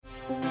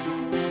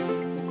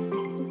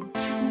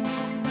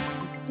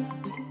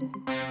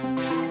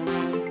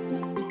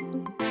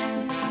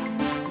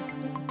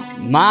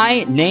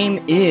My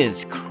name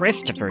is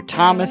Christopher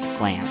Thomas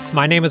Plant.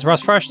 My name is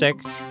Russ Frushtick.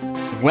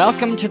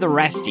 Welcome to the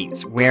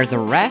Resties, where the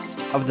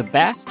rest of the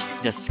best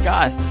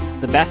discuss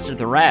the best of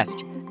the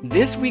rest.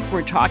 This week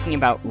we're talking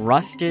about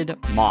Rusted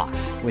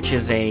Moss, which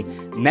is a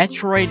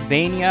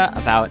Metroidvania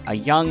about a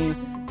young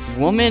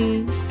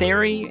woman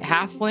fairy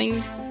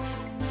halfling.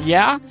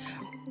 Yeah?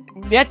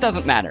 That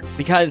doesn't matter,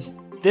 because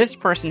this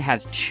person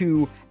has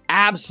two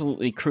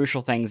absolutely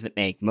crucial things that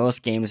make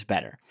most games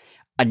better.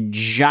 A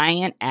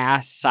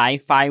giant-ass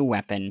sci-fi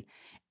weapon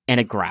and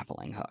a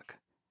grappling hook.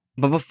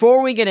 But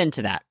before we get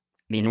into that,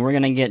 we're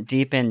going to get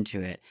deep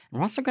into it.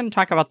 We're also going to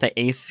talk about the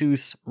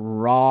Asus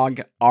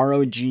ROG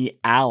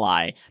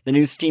Ally, the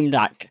new Steam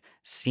Deck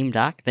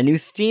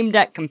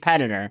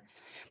competitor.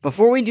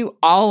 Before we do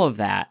all of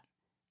that,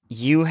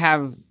 you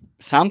have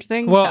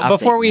something to update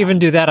before we on. even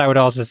do that, I would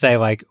also say,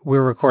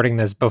 we're recording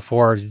this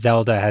before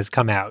Zelda has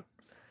come out.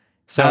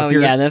 So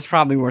that's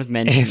probably worth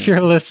mentioning. If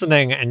you're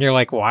listening and you're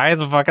like, why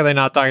the fuck are they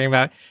not talking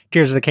about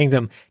Tears of the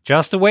Kingdom?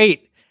 Just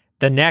wait.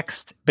 The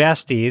next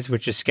Resties,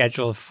 which is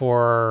scheduled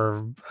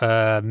for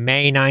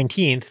May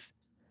 19th,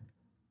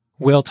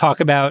 we'll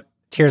talk about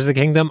Tears of the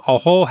Kingdom a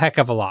whole heck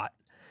of a lot.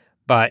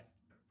 But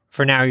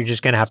for now, you're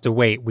just going to have to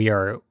wait. We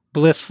are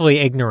blissfully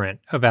ignorant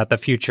about the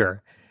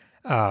future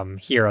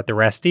here at the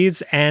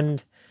Resties.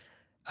 And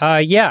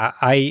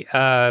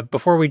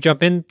before we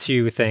jump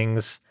into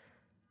things,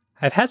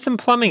 I've had some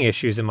plumbing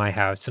issues in my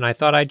house, and I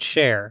thought I'd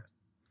share.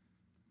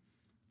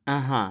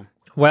 Uh-huh.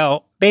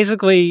 Well,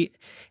 basically,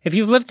 if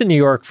you've lived in New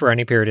York for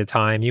any period of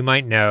time, you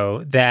might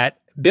know that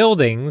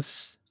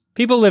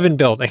people live in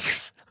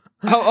buildings.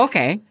 Oh,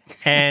 okay.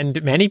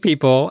 And many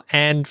people,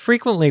 and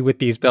frequently with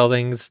these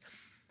buildings,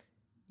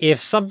 if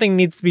something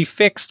needs to be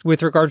fixed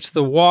with regards to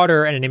the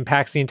water and it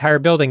impacts the entire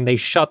building, they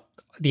shut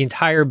the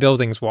entire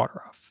building's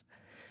water off.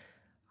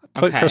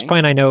 Okay. First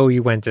point, I know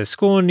you went to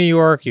school in New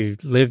York. You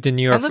lived in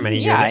New York for many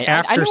years.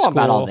 I know school,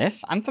 about all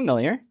this. I'm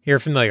familiar. You're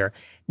familiar.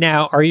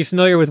 Now, are you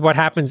familiar with what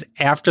happens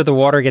after the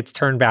water gets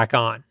turned back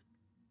on?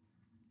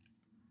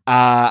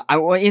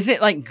 Is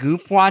it like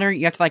goop water?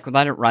 You have to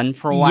let it run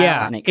for a while.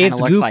 Yeah, and it kind of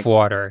looks goop like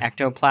water.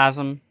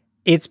 Ectoplasm.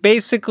 It's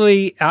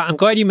basically. I'm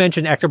glad you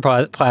mentioned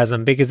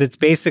ectoplasm because it's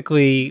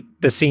basically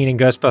the scene in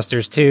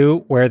Ghostbusters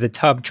 2 where the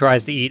tub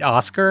tries to eat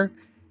Oscar.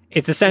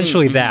 It's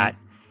essentially that,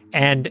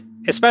 and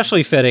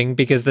especially fitting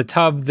because the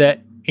tub that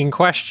in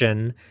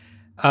question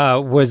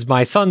was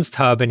my son's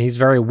tub, and he's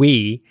very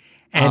wee.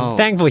 And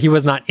thankfully, he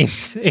was not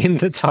in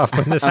the tub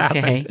when this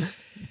happened.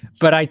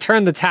 But I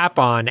turned the tap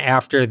on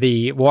after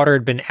the water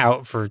had been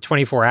out for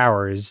 24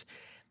 hours,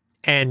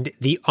 and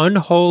the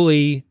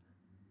unholy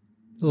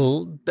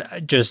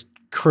just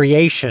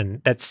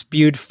creation that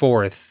spewed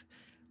forth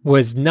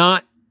was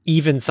not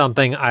even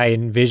something I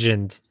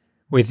envisioned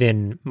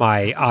within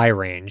my eye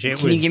range.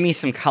 Can you give me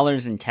some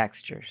colors and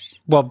textures?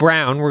 Well,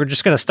 brown. We're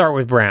just going to start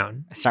with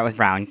brown. Start with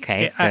brown,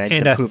 okay. Good.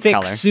 And the a poop thick,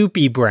 color.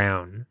 soupy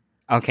brown.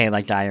 Okay,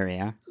 like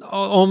diarrhea.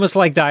 Almost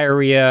like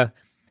diarrhea,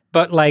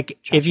 but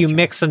if you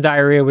mix some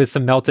diarrhea with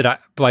some melted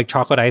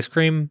chocolate ice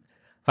cream,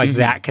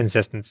 that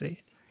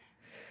consistency.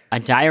 A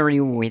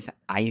diarrhea with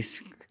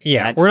ice.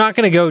 Yeah, we're not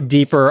going to go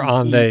deeper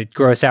on the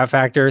gross out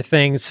factor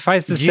thing.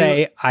 Suffice to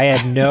say, I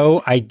had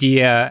no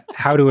idea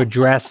how to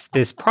address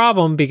this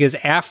problem because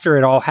after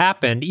it all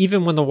happened,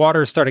 even when the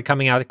water started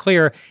coming out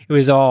clear, it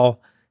was all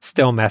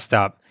still messed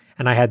up.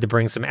 And I had to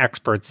bring some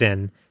experts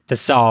in to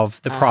solve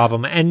the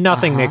problem. And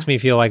nothing makes me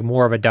feel like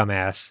more of a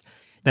dumbass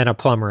than a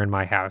plumber in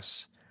my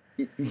house.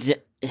 I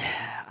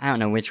don't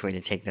know which way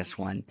to take this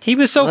one. He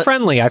was so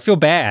friendly. I feel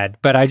bad,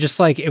 but I just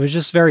it was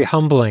just very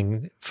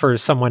humbling for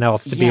someone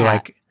else to be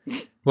like,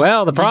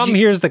 well, the problem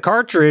here is the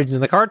cartridge,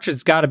 and the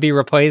cartridge's got to be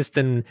replaced.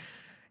 And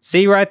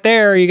see right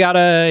there, you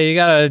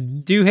gotta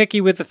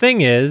doohickey with the thing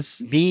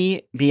is.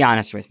 Be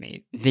honest with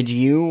me. Did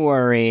you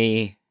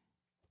worry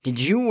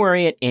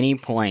at any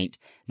point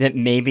that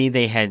maybe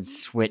they had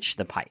switched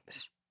the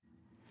pipes?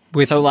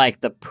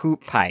 The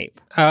poop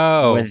pipe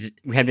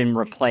had been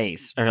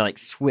replaced or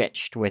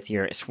swapped with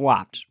your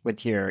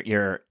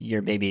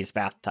baby's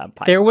bathtub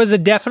pipe. There was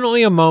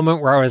definitely a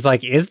moment where I was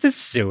like, "Is this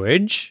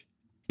sewage?"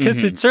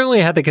 Because it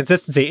certainly had the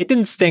consistency. It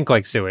didn't stink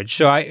like sewage.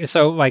 So I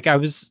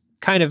was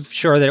kind of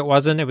sure that it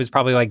wasn't. It was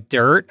probably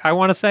dirt, I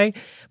want to say.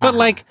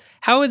 But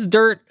how is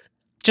dirt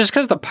just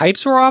because the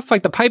pipes were off?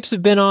 The pipes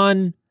have been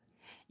on.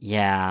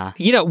 Yeah.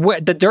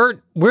 The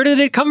dirt, where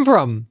did it come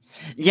from?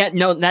 Yeah,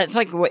 no, that's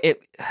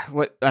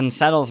what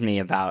unsettles me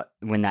about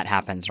when that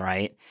happens,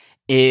 right?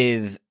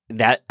 Is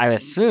that I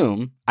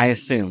assume,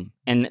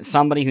 and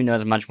somebody who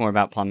knows much more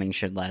about plumbing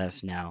should let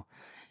us know.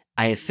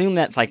 I assume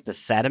that's the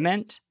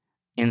sediment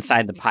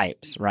inside the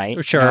pipes,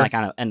 right? Sure.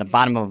 On the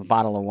bottom of a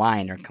bottle of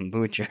wine or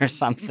kombucha or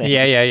something.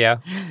 Yeah.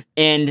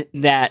 And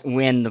that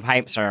when the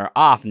pipes are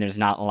off and there's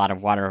not a lot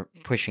of water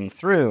pushing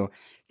through,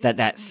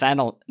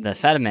 the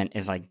sediment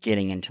is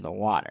getting into the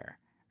water,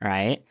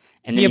 right?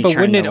 And then but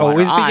wouldn't it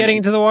always be getting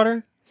into the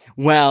water?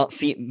 Well,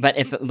 see, but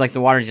if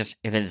the water if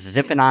it's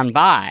zipping on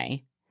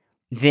by,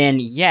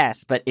 then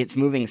yes, but it's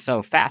moving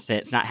so fast that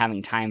it's not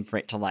having time for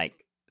it to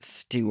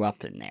stew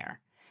up in there.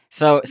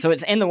 So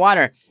it's in the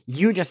water.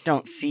 You just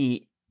don't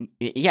see.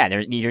 Yeah,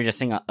 you're just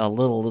seeing a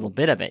little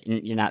bit of it.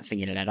 You're not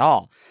seeing it at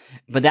all.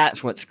 But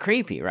that's what's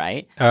creepy,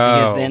 right?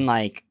 Because then,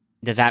 like,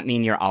 does that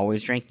mean you're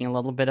always drinking a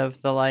little bit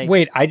of the, like...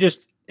 Wait,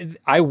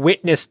 I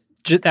witnessed...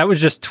 That was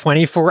just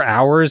 24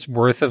 hours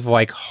worth of,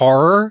 like,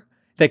 horror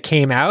that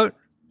came out?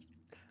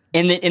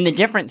 And the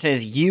difference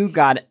is you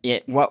got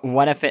it...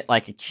 What if it,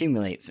 like,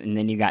 accumulates and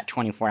then you got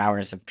 24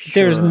 hours of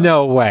pure... There's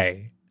no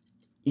way.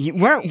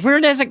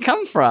 Where does it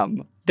come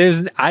from?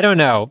 I don't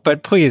know,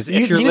 but please,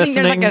 if you're listening, think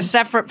there's like a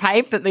separate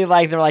pipe that they're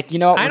like, you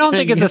know what? I don't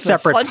think it's a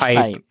separate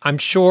pipe. I'm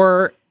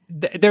sure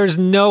there's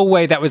no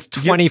way that was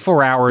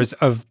 24 hours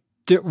of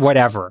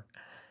whatever.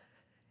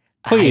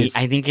 Please.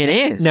 I think it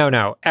is.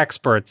 No.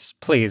 Experts,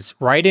 please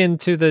write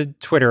into the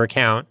Twitter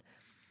account,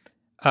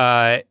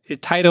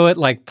 title it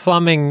like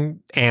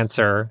plumbing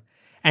answer,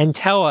 and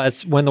tell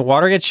us when the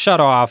water gets shut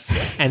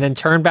off and then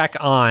turned back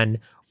on,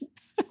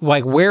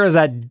 like, where is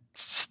that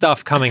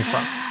stuff coming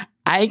from?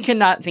 I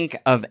cannot think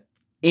of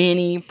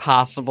any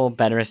possible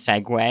better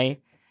segue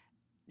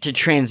to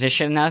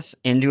transition us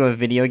into a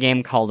video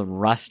game called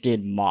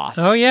Rusted Moss.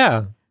 Oh,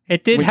 yeah.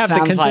 It did have the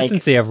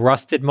consistency of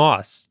Rusted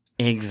Moss.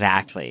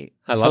 Exactly.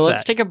 I love that. So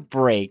let's take a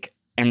break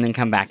and then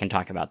come back and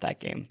talk about that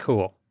game.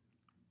 Cool.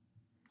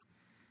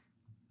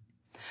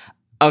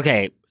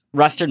 Okay,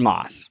 Rusted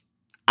Moss.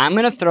 I'm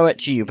going to throw it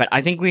to you, but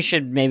I think we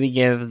should maybe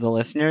give the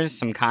listeners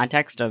some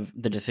context of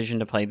the decision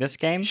to play this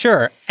game.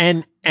 Sure.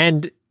 And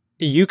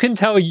you can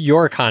tell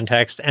your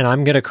context, and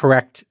I'm going to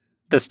correct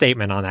the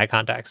statement on that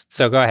context.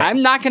 So go ahead.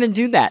 I'm not going to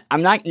do that.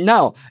 I'm not.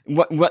 No.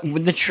 What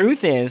the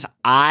truth is,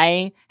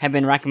 I have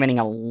been recommending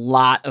a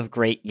lot of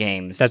great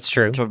games. That's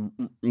true. To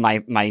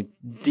my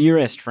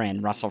dearest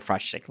friend Russell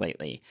Frushtick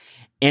lately,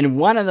 and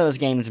one of those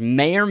games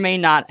may or may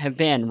not have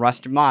been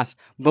Rusted Moss,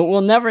 but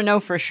we'll never know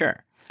for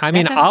sure. I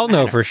mean, I'll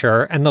know for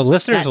sure, and the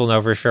listeners will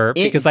know for sure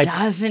because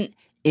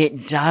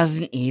It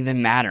doesn't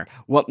even matter.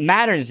 What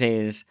matters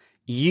is.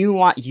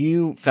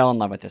 You fell in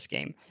love with this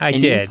game. I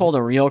did. You pulled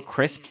a real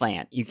Chris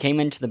Plant. You came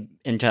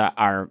into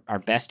our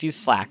besties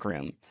Slack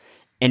room,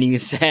 and you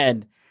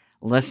said,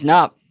 "Listen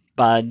up,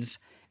 buds.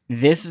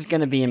 This is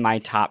going to be in my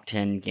top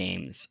 10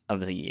 games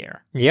of the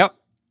year." Yep.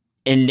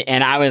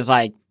 And I was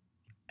like,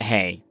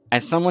 "Hey,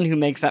 as someone who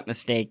makes that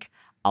mistake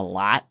a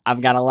lot,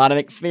 I've got a lot of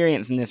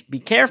experience in this. Be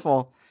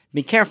careful.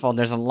 Be careful.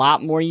 There's a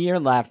lot more year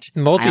left.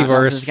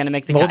 Multiverse is going to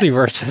make the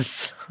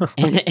multiverses."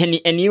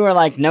 and you were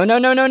like,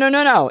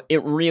 no.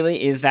 It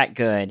really is that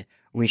good.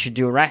 We should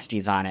do a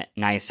Resties on it.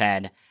 And I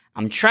said,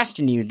 I'm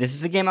trusting you. This is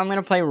the game I'm going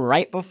to play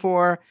right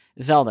before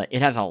Zelda.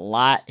 It has a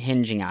lot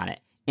hinging on it.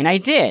 And I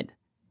did.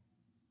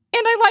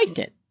 And I liked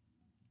it.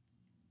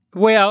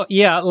 Well,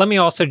 yeah, let me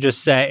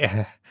just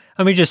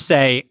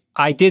say,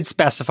 I did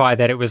specify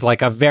that it was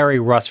like a very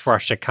Russ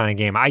Frushtick kind of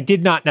game. I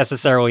did not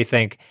necessarily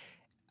think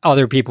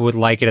other people would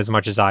like it as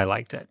much as I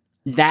liked it.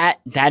 That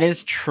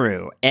is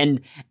true.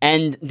 And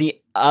the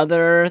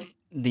other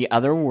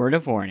word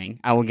of warning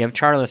I will give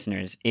to our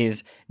listeners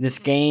is this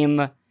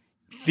game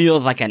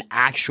feels like an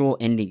actual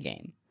indie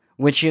game,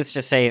 which is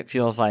to say it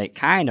feels like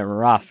kind of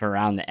rough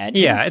around the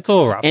edges. Yeah, it's a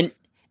little rough.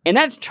 And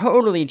that's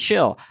totally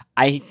chill.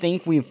 I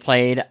think we've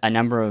played a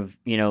number of,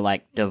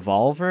 like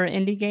Devolver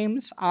indie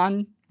games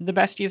on the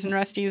Besties and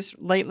Resties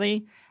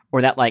lately.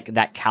 Or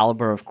that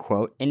caliber of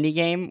quote indie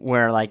game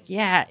where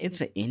yeah,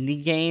 it's an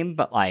indie game,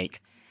 but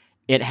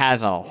it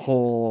has a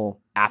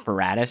whole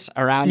apparatus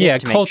around it. Yeah,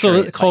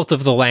 Cult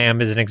of the Lamb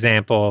is an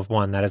example of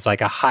one that is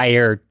like a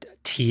higher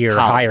tier,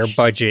 higher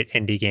budget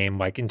indie game,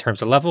 in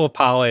terms of level of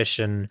polish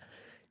and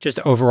just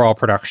overall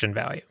production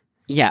value.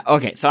 Yeah.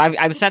 Okay. So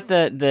I've set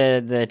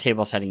the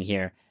table setting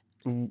here.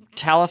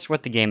 Tell us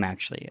what the game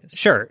actually is.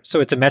 Sure.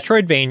 So it's a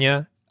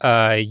Metroidvania.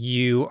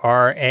 You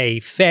are a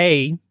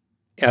fae.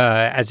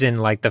 As in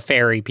the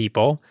fairy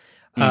people.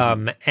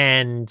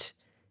 And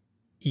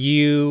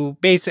you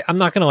basically, I'm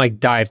not going to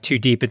dive too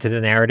deep into the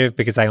narrative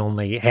because I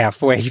only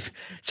halfway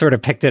sort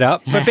of picked it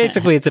up, but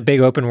basically it's a big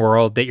open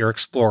world that you're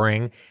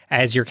exploring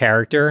as your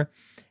character.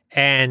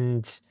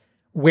 And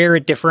where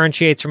it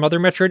differentiates from other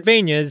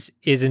Metroidvanias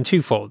is in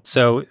twofold.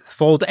 So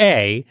fold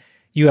A,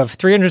 you have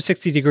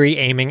 360 degree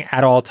aiming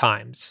at all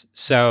times.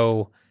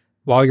 So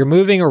while you're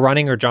moving or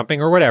running or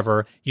jumping or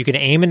whatever, you can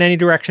aim in any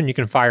direction, you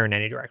can fire in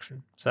any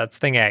direction. So that's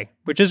thing A,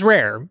 which is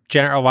rare.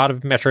 A lot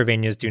of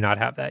Metroidvanias do not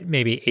have that.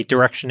 Maybe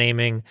 8-direction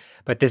aiming,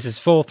 but this is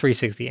full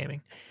 360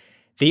 aiming.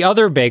 The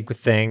other big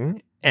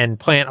thing, and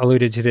Plant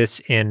alluded to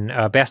this in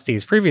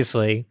Besties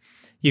previously,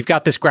 you've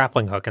got this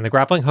grappling hook. And the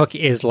grappling hook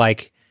is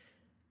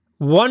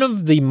one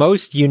of the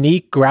most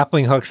unique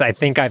grappling hooks I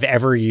think I've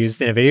ever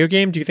used in a video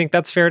game. Do you think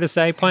that's fair to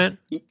say, Plant?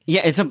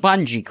 Yeah, it's a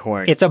bungee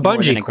cord. It's a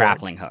bungee cord.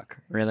 Grappling hook,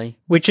 really?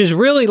 Which is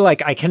really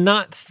I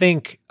cannot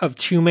think of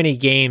too many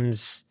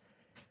games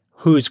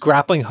whose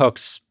grappling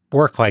hooks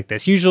work like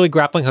this. Usually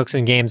grappling hooks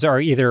in games are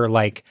either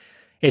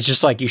it's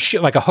just you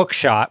shoot a hook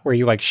shot where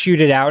you shoot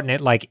it out and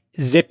it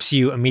zips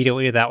you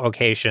immediately to that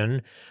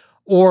location.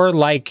 Or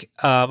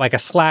a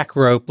slack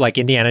rope like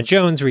Indiana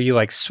Jones where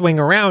you swing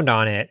around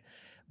on it.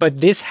 But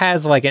this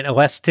has an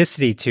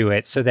elasticity to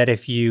it so that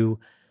if you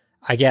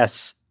I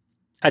guess,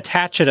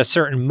 attach at a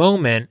certain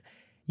moment,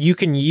 you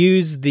can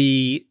use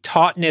the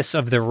tautness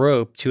of the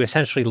rope to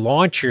essentially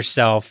launch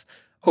yourself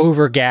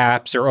over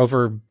gaps or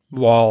over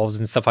walls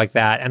and stuff like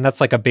that. And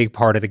that's like a big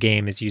part of the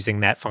game, is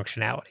using that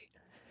functionality.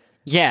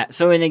 Yeah,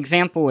 so an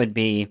example would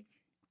be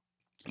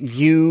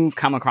you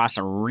come across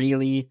a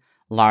really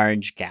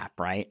large gap,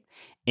 right?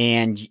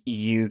 And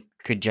you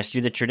could just do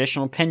the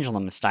traditional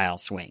pendulum style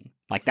swing.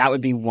 Like that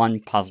would be one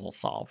puzzle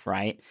solve,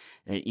 right?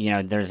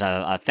 There's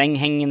a thing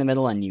hanging in the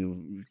middle and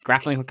you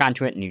grappling hook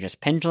onto it and you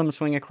just pendulum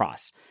swing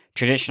across.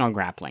 Traditional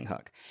grappling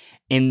hook.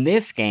 In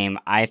this game,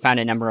 I found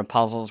a number of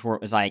puzzles where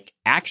it was like,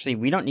 actually,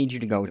 we don't need you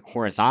to go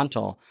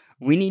horizontal.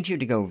 We need you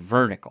to go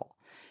vertical.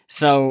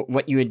 So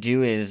what you would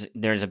do is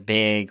there's a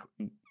big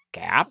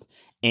gap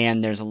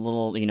and there's a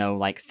little,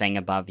 like thing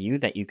above you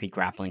that you could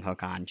grappling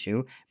hook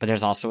onto, but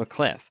there's also a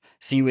cliff.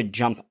 So you would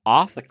jump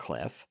off the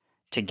cliff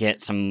to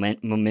get some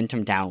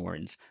momentum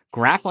downwards,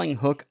 grappling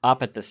hook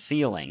up at the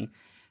ceiling,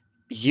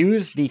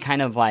 use the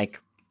kind of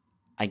like,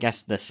 I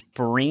guess, the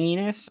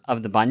springiness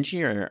of the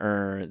bungee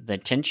or the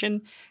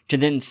tension to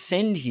then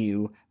send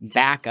you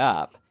back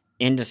up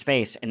into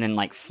space and then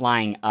like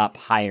flying up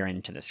higher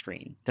into the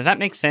screen. Does that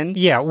make sense?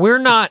 Yeah, we're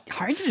not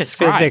hard to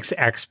describe. Physics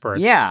experts.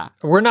 Yeah.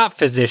 We're not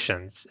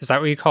physicians. Is that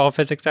what you call a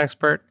physics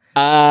expert?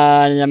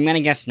 I'm going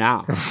to guess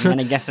no. I'm going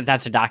to guess that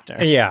that's a doctor.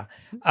 Yeah.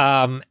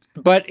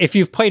 But if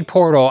you've played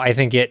Portal, I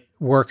think it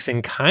works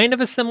in kind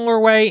of a similar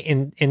way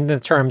in the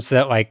terms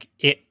that like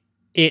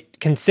it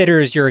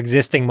considers your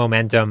existing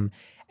momentum.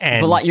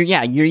 And but you're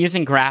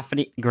using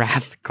gravity. You're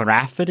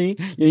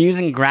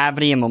using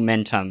gravity and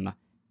momentum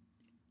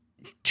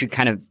to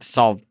kind of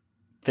solve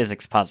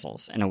physics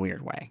puzzles in a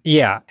weird way.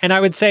 Yeah, and I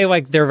would say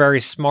like they're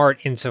very smart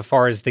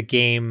insofar as the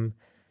game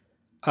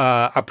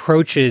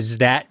approaches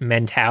that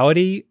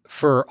mentality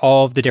for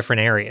all of the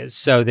different areas.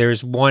 So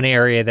there's one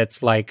area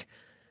that's like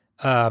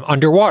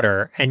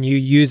underwater, and you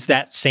use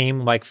that same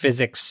like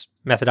physics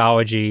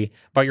methodology,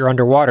 but you're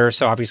underwater,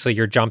 so obviously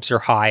your jumps are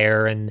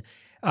higher and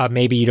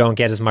maybe you don't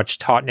get as much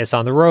tautness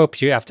on the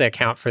rope. You have to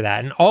account for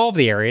that. And all of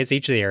the areas,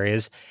 each of the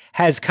areas,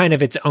 has kind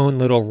of its own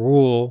little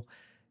rule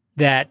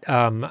that,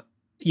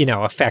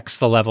 affects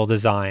the level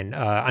design.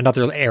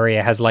 Another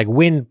area has like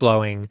wind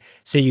blowing,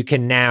 so you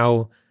can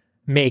now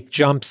make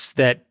jumps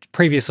that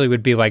previously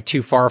would be like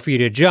too far for you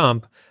to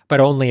jump, but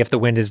only if the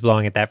wind is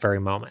blowing at that very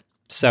moment.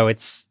 So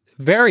it's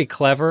very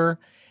clever,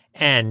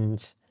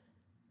 and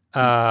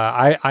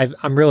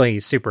I'm really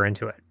super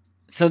into it.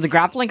 So the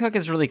grappling hook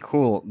is really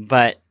cool,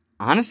 but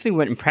honestly,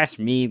 what impressed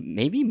me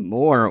maybe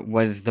more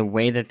was the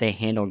way that they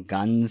handle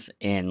guns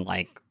in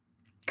like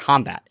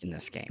combat in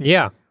this game.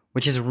 Yeah.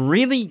 Which is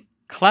really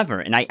clever.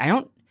 And I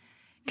don't...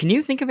 Can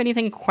you think of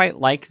anything quite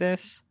like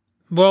this?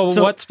 Well,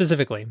 what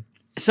specifically?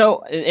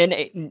 So,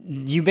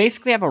 you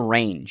basically have a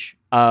range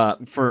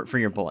for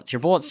your bullets.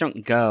 Your bullets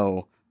don't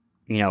go,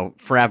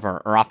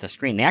 forever or off the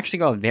screen. They actually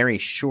go a very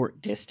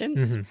short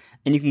distance. Mm-hmm.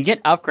 And you can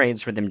get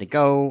upgrades for them to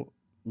go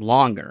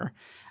longer.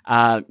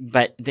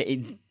 But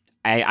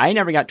I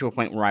never got to a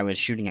point where I was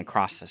shooting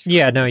across the screen.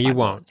 Yeah, no, you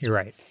won't. Bullets. You're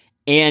right.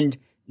 And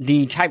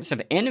the types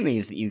of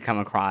enemies that you come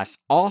across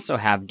also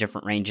have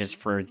different ranges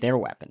for their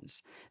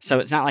weapons. So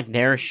it's not like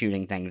they're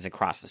shooting things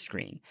across the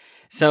screen.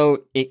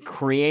 So it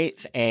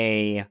creates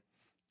a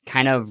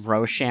kind of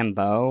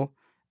Rochambeau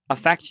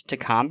effect to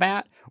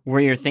combat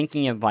where you're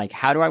thinking of like,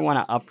 how do I want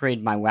to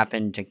upgrade my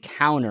weapon to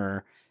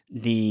counter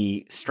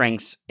the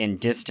strengths and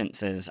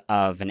distances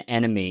of an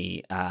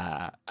enemy,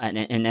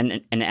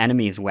 an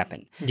enemy's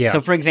weapon. Yeah.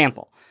 So for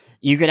example,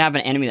 you could have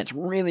an enemy that's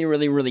really,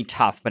 really, really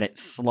tough, but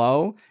it's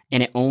slow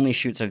and it only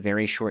shoots a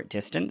very short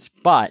distance,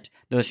 but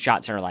those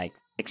shots are like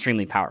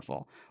extremely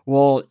powerful.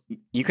 Well,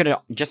 you could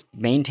just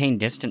maintain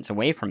distance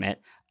away from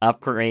it,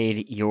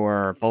 upgrade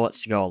your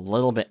bullets to go a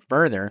little bit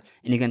further,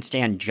 and you can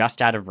stand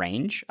just out of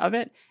range of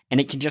it,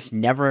 and it can just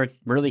never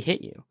really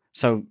hit you.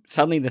 So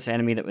suddenly this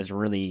enemy that was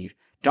really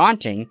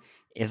daunting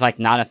is like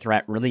not a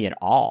threat really at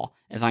all,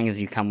 as long as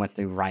you come with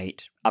the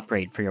right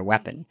upgrade for your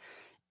weapon.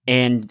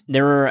 And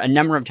there were a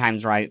number of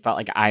times where I felt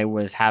like I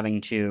was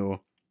having to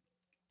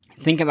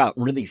think about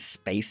really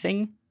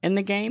spacing in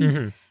the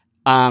game,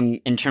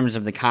 in terms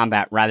of the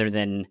combat, rather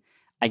than,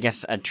 I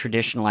guess, a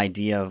traditional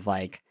idea of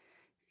like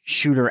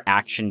shooter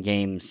action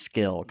game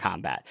skill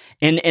combat.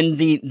 And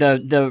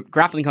the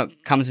grappling hook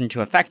comes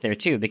into effect there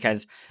too,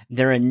 because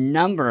there are a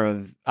number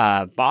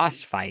of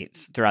boss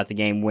fights throughout the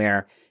game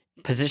where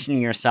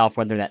positioning yourself,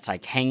 whether that's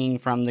like hanging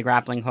from the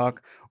grappling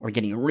hook or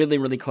getting really,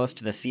 really close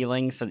to the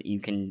ceiling so that you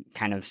can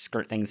kind of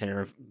skirt things that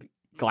are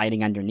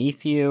gliding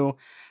underneath you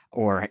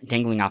or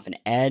dangling off an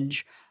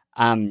edge,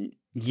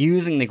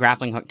 using the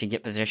grappling hook to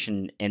get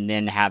position and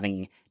then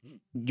having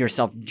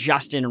yourself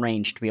just in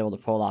range to be able to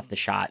pull off the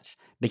shots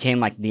became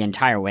like the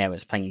entire way I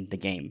was playing the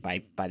game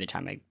by the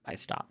time I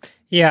stopped.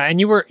 Yeah, and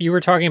you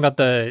were talking about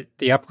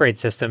the upgrade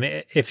system.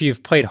 If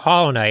you've played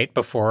Hollow Knight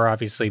before,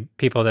 obviously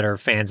people that are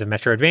fans of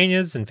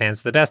Metroidvanias and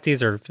fans of the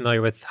Besties are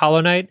familiar with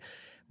Hollow Knight,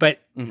 but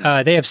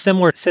they have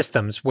similar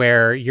systems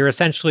where you're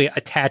essentially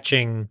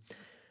attaching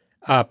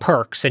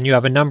perks, and you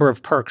have a number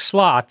of perk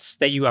slots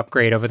that you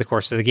upgrade over the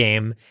course of the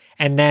game.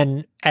 And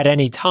then at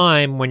any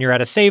time when you're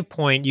at a save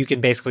point, you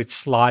can basically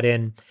slot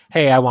in,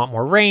 hey, I want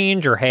more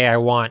range, or hey, I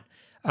want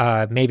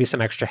maybe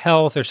some extra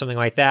health or something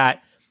like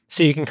that.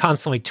 So you can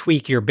constantly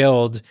tweak your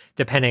build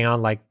depending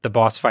on like the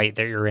boss fight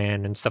that you're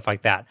in and stuff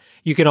like that.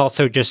 You can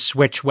also just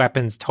switch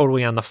weapons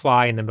totally on the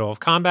fly in the middle of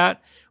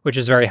combat, which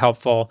is very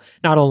helpful,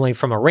 not only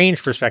from a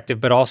range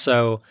perspective, but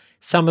also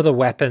some of the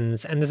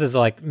weapons, and this is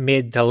like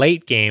mid to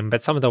late game,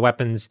 but some of the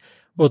weapons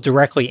will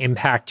directly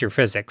impact your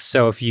physics.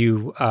 So if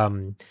you,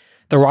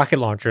 the rocket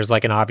launcher is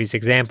like an obvious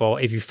example.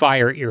 If you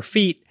fire at your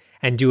feet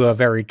and do a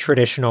very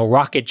traditional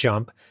rocket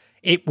jump,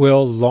 it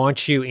will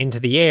launch you into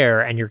the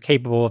air, and you're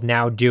capable of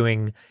now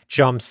doing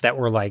jumps that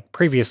were like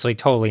previously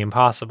totally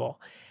impossible.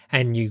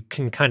 And you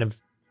can kind of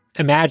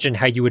imagine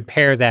how you would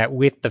pair that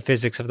with the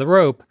physics of the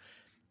rope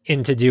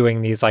into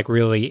doing these like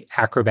really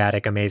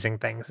acrobatic, amazing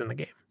things in the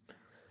game.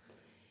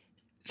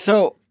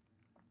 So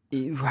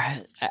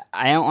I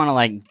don't want to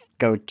like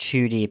go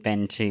too deep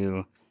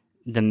into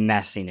the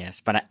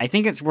messiness, but I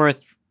think it's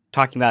worth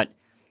talking about,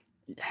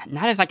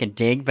 not as like a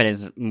dig, but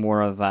as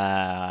more of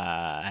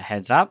a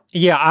heads up.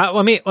 Yeah,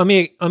 let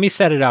me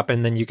set it up,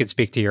 and then you could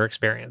speak to your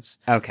experience.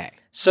 Okay.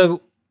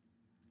 So,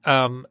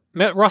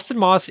 Rusted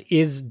Moss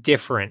is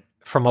different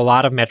from a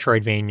lot of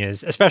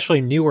Metroidvanias,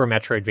 especially newer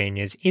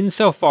Metroidvanias,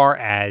 insofar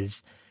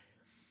as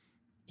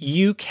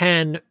you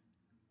can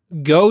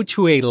go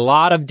to a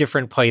lot of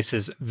different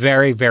places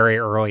very, very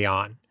early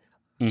on.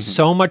 Mm-hmm.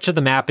 So much of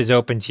the map is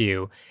open to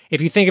you.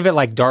 If you think of it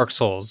like Dark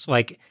Souls,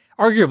 like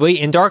arguably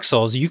in Dark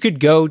Souls, you could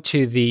go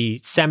to the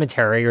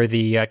cemetery or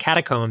the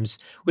catacombs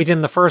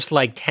within the first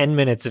like 10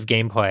 minutes of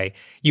gameplay.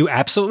 You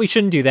absolutely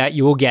shouldn't do that.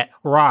 You will get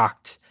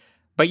rocked,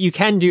 but you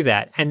can do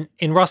that. And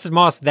in Rusted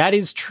Moss, that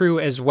is true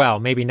as well.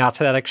 Maybe not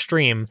to that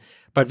extreme,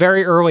 but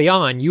very early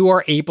on, you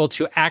are able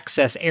to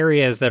access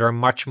areas that are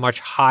much, much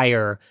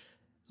higher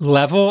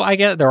level. I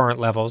guess there aren't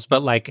levels,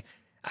 but like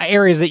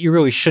areas that you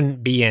really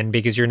shouldn't be in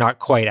because you're not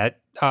quite at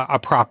a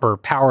proper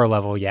power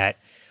level yet.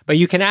 But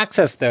you can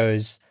access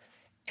those.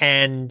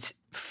 And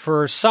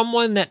for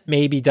someone that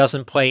maybe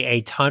doesn't play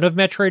a ton of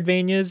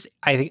Metroidvanias,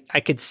 I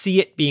could see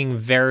it being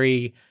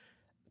very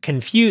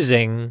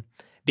confusing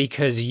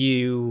because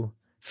you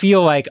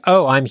feel like,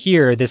 oh, I'm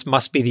here. This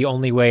must be the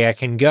only way I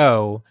can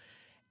go.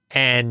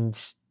 And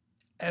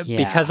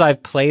because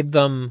I've played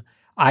them,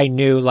 I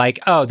knew like,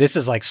 oh, this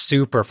is like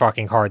super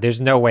fucking hard.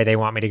 There's no way they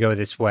want me to go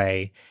this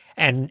way.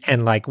 And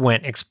like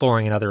went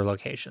exploring in other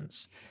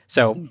locations.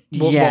 So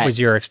what was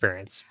your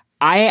experience?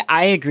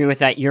 I agree with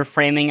that. Your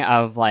framing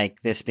of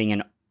like this being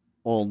an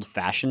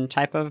old-fashioned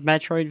type of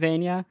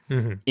Metroidvania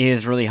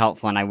is really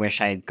helpful, and I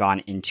wish I had gone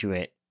into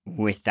it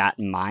with that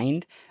in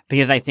mind,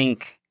 because I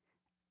think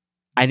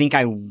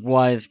I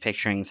was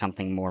picturing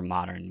something more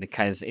modern,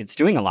 because it's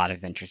doing a lot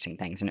of interesting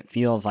things, and it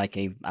feels like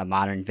a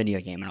modern video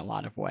game in a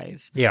lot of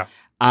ways. Yeah.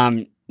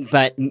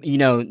 But, you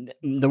know,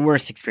 the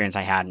worst experience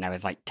I had, and I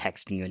was like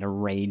texting you in a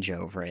rage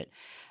over it,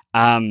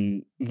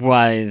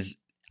 was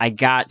I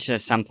got to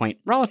some point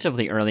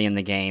relatively early in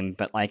the game,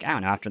 but like, I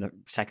don't know, after the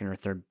second or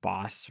third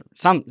boss or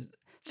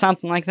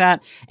something like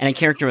that. And a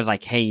character was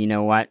like, hey, you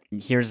know what?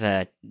 Here's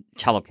a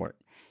teleport.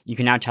 You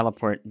can now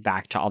teleport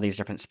back to all these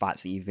different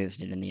spots that you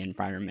visited in the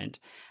environment.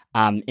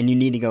 And you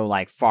need to go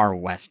like far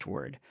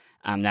westward.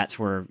 That's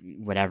where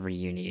whatever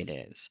you need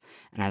is.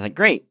 And I was like,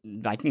 great,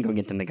 I can go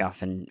get the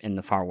MacGuffin in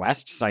the far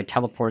west. So I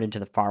teleported to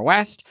the far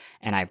west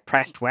and I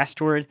pressed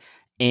westward.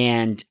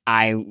 And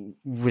I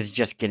was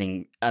just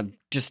getting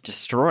just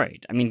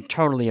destroyed. I mean,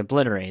 totally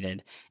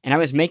obliterated. And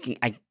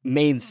I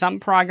made some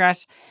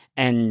progress,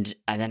 and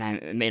then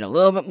I made a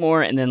little bit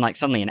more, and then like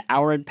suddenly an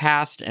hour had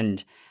passed,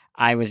 and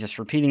I was just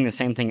repeating the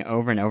same thing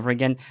over and over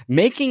again,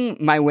 making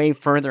my way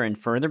further and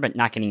further, but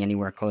not getting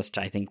anywhere close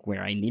to, I think,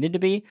 where I needed to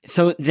be.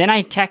 So then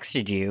I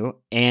texted you,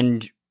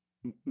 and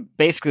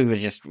basically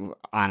was just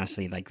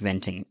honestly like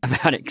venting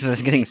about it because I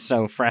was getting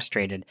so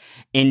frustrated.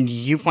 And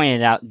you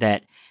pointed out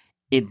that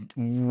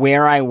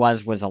where I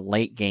was a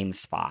late game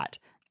spot,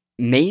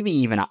 maybe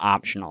even an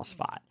optional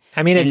spot.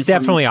 I mean, it's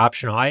definitely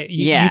optional.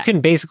 You can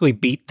basically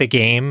beat the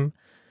game.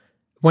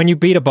 When you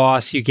beat a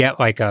boss, you get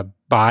like a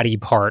body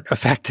part,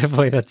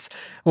 effectively. That's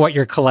what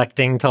you're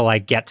collecting to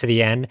like get to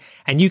the end.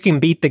 And you can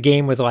beat the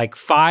game with like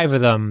 5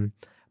 of them,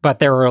 but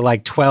there were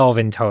like 12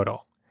 in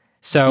total.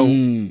 So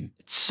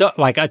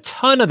like a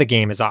ton of the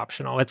game is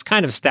optional. It's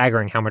kind of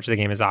staggering how much of the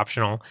game is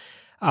optional.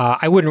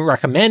 I wouldn't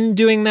recommend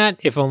doing that,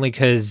 if only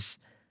because,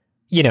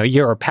 you know,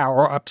 your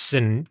power-ups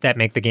and that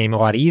make the game a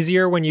lot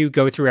easier when you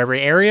go through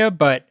every area,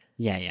 but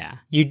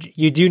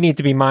you do need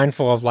to be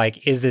mindful of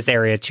like, is this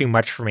area too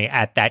much for me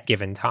at that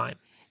given time?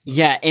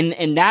 Yeah,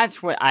 and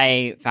that's what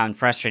I found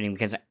frustrating,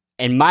 because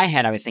in my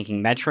head I was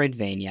thinking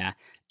Metroidvania,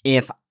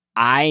 if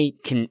I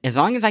can, as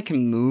long as I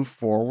can move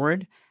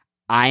forward,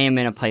 I am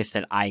in a place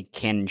that I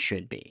can and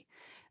should be.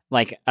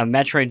 Like a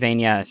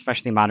Metroidvania,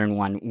 especially a modern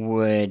one,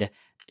 would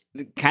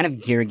kind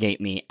of gear gate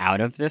me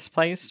out of this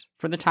place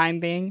for the time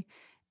being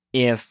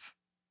if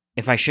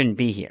I shouldn't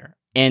be here.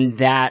 And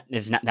that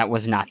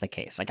was not the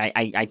case. Like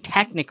I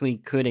technically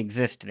could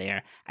exist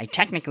there. I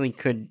technically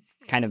could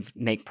kind of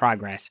make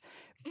progress,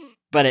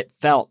 but it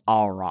felt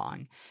all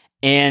wrong.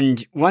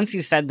 And once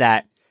you said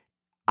that,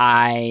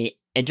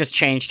 it just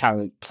changed how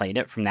I played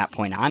it from that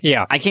point on.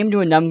 Yeah. I came to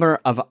a number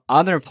of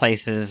other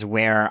places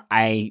where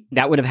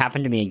that would have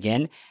happened to me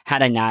again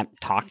had I not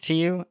talked to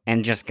you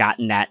and just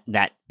gotten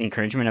that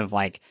encouragement of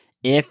like,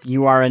 if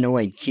you are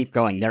annoyed, keep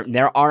going.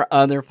 There are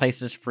other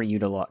places for you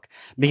to look.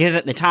 Because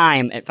at the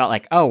time, it felt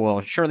like, oh,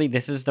 well, surely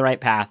this is the right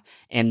path.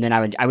 And then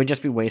I would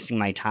just be wasting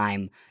my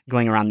time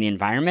going around the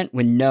environment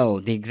when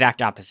no, the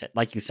exact opposite.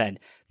 Like you said,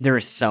 there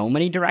are so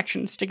many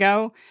directions to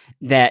go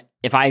that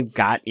if I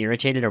got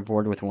irritated or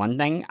bored with one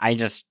thing, I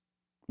just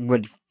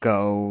would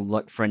go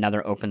look for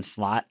another open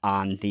slot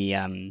on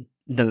the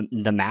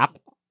map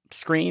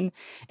screen.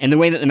 And the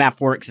way that the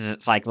map works is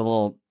it's like a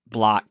little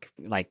block,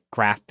 like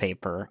graph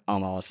paper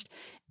almost,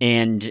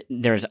 and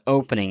there's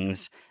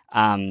openings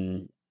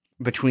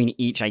between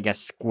each, I guess,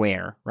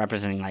 square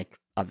representing like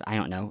I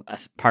don't know, a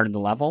part of the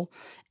level.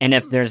 And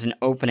if there's an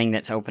opening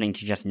that's opening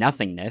to just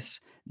nothingness,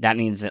 that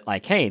means that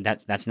like, hey,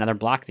 that's another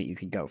block that you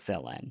could go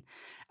fill in.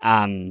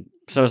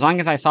 So as long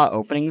as I saw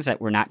openings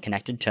that were not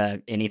connected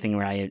to anything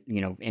where I,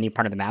 any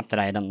part of the map that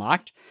I had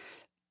unlocked,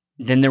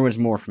 then there was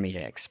more for me to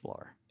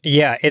explore.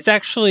 Yeah, it's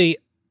actually,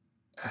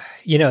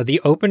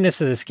 the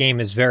openness of this game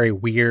is very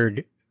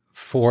weird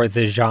for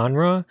the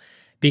genre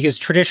because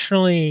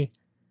traditionally,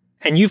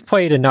 and you've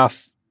played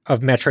enough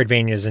of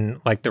Metroidvanias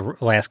in like the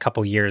last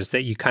couple years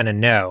that you kind of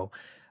know,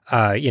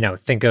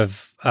 think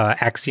of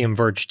Axiom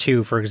Verge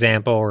 2, for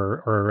example,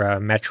 or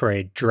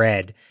Metroid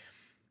Dread.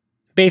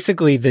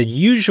 Basically, the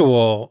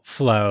usual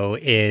flow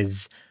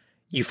is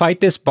you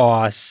fight this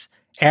boss.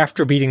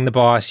 After beating the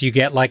boss, you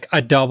get like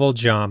a double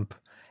jump,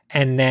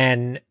 and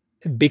then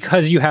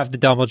because you have the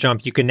double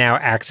jump, you can now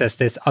access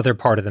this other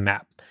part of the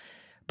map.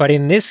 But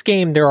in this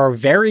game, there are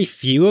very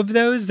few of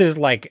those. There's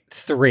like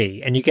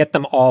 3, and you get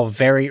them all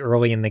very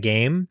early in the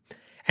game.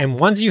 And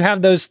once you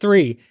have those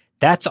 3,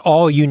 that's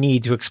all you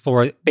need to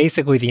explore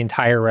basically the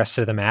entire rest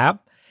of the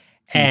map.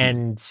 Mm-hmm.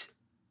 And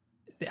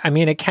I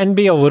mean, it can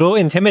be a little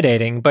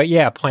intimidating, but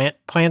yeah,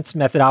 Plant's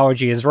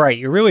methodology is right.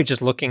 You're really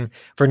just looking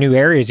for new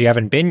areas you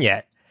haven't been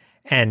yet.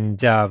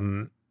 And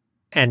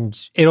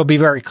it'll be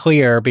very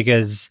clear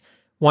because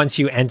once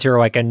you enter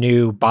like a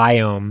new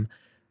biome,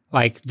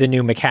 like the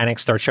new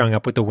mechanics start showing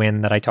up with the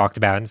wind that I talked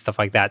about and stuff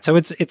like that. So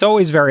it's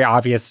always very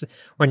obvious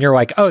when you're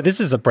like, oh, this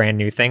is a brand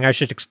new thing. I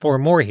should explore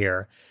more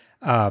here.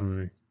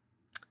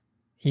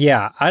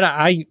 Yeah,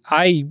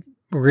 I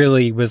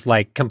really was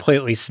like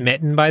completely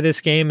smitten by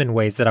this game in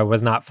ways that I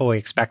was not fully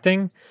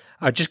expecting,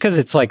 just because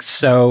it's like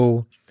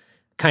so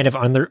kind of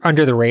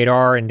under the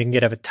radar and didn't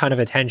get a ton of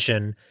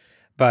attention.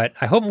 But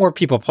I hope more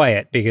people play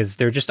it because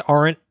there just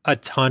aren't a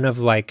ton of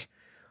like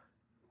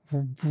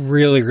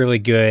really, really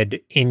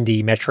good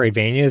indie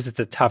Metroidvanias. It's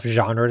a tough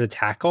genre to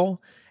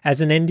tackle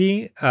as an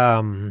indie.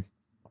 And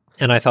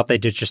I thought they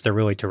did just a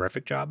really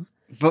terrific job.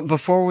 But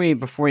before we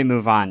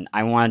move on,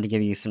 I wanted to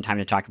give you some time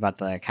to talk about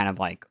the kind of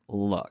like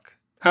look.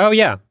 Oh,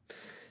 yeah.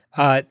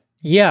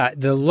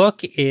 The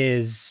look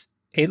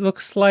it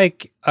looks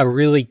like a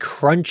really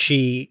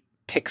crunchy,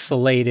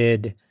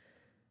 pixelated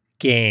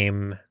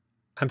game.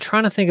 I'm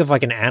trying to think of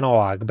like an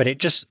analog, but it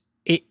just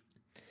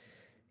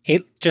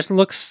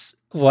looks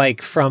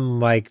like from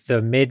like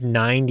the mid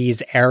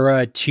 90s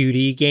era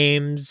 2D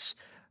games,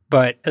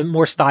 but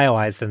more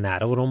stylized than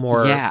that, a little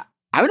more. Yeah,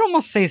 I would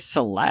almost say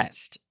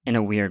Celeste in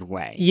a weird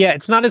way. Yeah,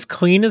 it's not as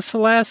clean as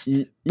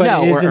Celeste,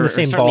 but it is in the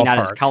same certainly ballpark. Not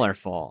as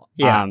colorful.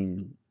 Yeah.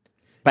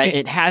 But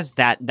it has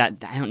that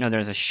I don't know,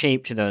 there's a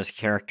shape to those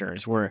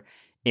characters where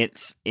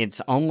it's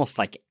almost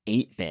like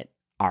 8-bit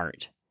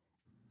art.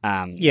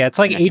 Yeah, it's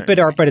like 8-bit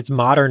art, but it's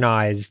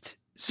modernized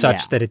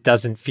such that it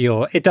doesn't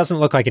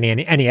look like an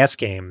NES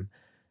game,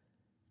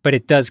 but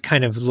it does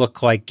kind of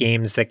look like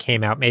games that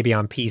came out maybe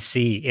on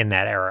PC in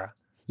that era.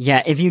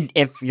 Yeah, if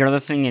you're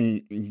listening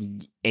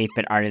and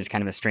 8-bit art is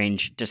kind of a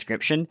strange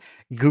description,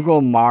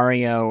 Google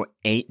Mario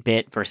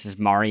 8-bit versus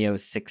Mario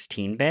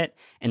 16-bit,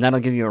 and that'll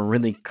give you a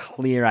really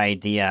clear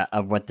idea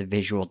of what the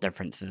visual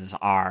differences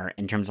are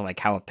in terms of like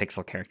how a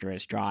pixel character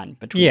is drawn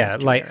between. Yeah,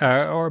 like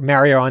or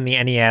Mario on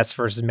the NES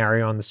versus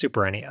Mario on the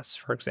Super NES,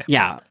 for example.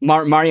 Yeah,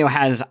 Mario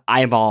has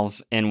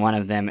eyeballs in one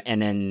of them,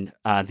 and then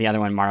the other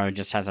one, Mario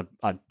just has a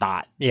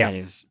dot that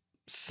is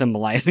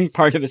symbolizing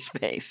part of his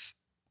face.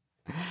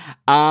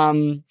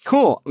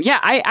 Cool. Yeah,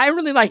 I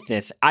really like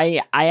this.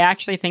 I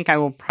actually think I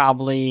will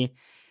probably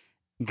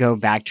go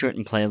back to it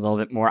and play a little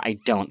bit more. I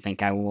don't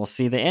think I will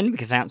see the end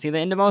because I don't see the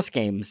end of most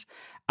games.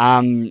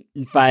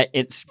 But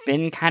it's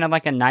been kind of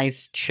like a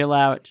nice chill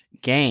out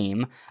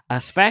game,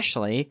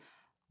 especially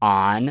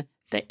on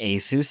the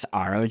Asus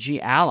ROG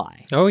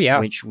Ally. Oh yeah.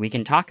 Which we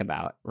can talk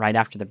about right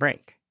after the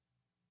break.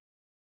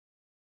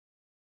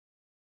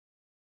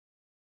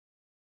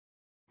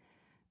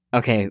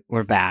 Okay,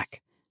 we're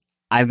back.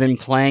 I've been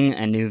playing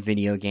a new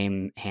video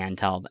game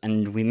handheld,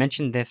 and we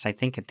mentioned this, I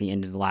think, at the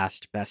end of the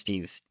last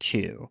Besties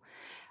too.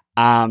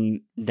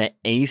 The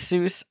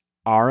Asus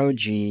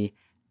ROG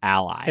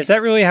Ally. Is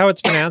that really how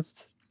it's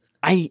pronounced?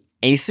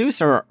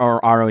 Asus or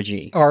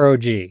ROG?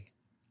 ROG.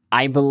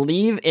 I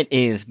believe it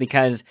is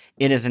because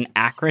it is an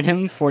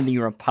acronym for the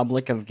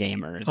Republic of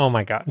Gamers. Oh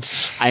my god.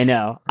 I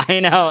know.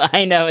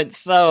 It's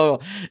so...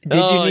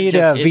 Did you need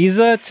a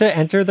visa to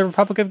enter the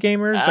Republic of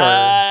Gamers?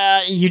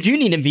 Or? You do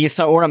need a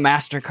Visa or a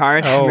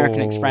MasterCard. Oh.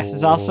 American Express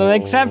is also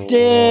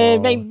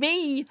accepted,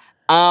 baby.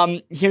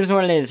 Here's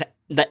what it is.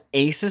 The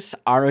Asus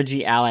ROG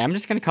Ally. I'm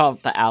just going to call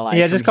it the Ally.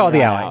 Yeah, just call it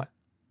the Ally.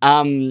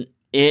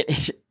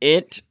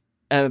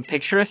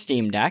 Picture a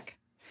Steam Deck.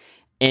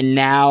 And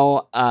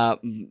now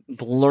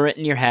blur it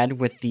in your head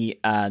with the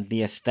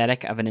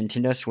aesthetic of a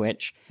Nintendo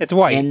Switch. It's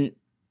white.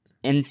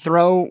 And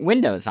throw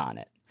Windows on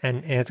it.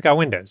 And it's got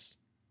Windows.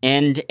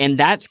 And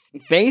that's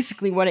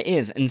basically what it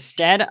is.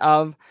 Instead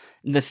of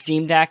the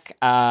Steam Deck,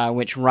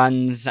 which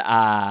runs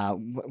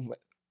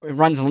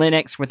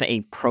Linux with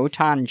a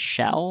Proton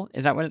shell,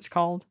 is that what it's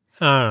called?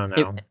 I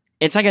don't know.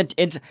 It's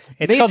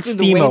basically called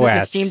Steam the way OS. that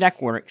the Steam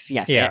Deck works.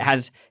 Yes, yeah. It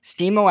has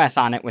Steam OS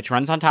on it, which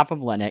runs on top of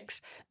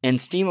Linux, and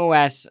Steam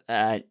OS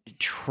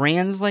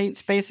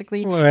translates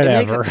basically. Whatever. It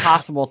makes it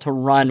possible to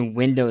run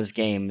Windows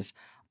games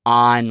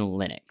on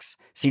Linux,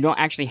 so you don't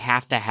actually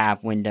have to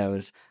have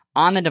Windows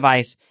on the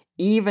device,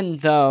 even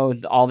though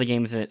all the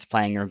games that it's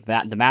playing, or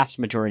the vast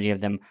majority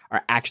of them,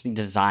 are actually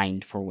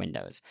designed for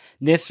Windows.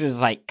 This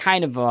is like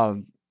kind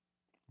of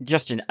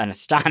just an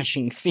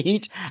astonishing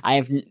feat. I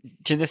have,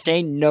 to this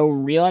day, no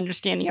real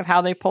understanding of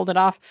how they pulled it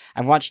off.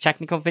 I've watched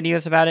technical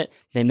videos about it.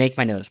 They make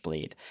my nose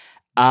bleed.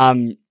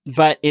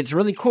 But it's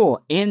really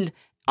cool. And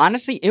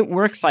honestly, it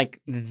works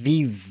like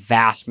the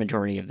vast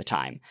majority of the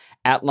time.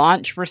 At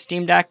launch for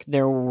Steam Deck,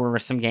 there were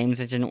some games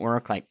that didn't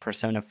work, like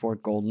Persona 4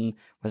 Golden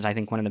was, I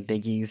think, one of the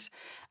biggies.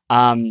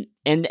 And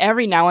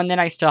every now and then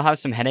I still have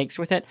some headaches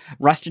with it.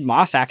 Rusted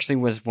Moss actually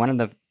was one of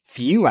the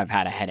few I've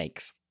had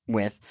headaches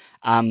with.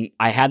 I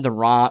had the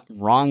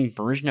wrong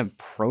version of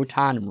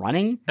Proton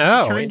running.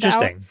 Oh,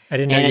 interesting. I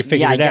didn't know you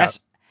figured it out.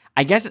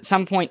 I guess at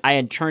some point I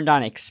had turned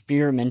on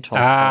experimental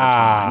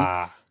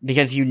Proton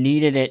because you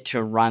needed it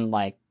to run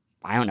like,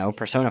 I don't know,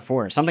 Persona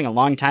 4 or something a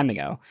long time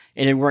ago.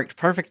 It had worked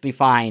perfectly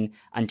fine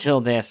until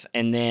this,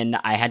 and then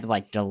I had to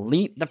like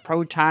delete the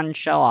Proton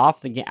shell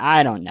off the game.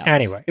 I don't know.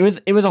 Anyway.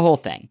 It was a whole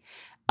thing.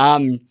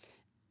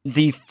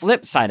 The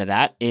flip side of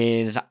that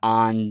is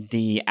on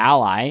the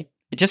Ally,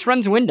 it just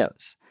runs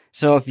Windows.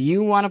 So if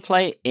you want to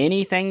play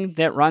anything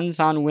that runs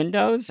on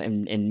Windows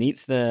and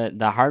meets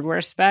the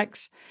hardware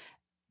specs,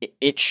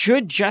 it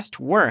should just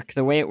work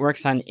the way it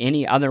works on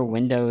any other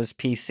Windows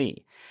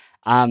PC,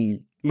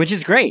 which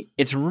is great.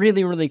 It's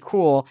really, really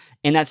cool.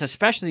 And that's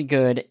especially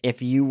good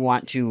if you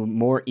want to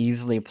more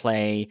easily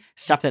play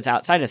stuff that's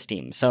outside of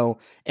Steam. So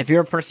if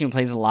you're a person who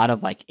plays a lot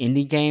of like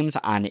indie games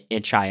on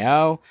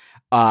itch.io,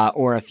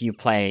 or if you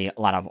play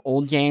a lot of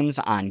old games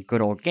on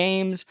Good Old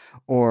Games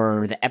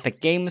or the Epic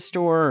Game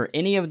Store or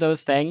any of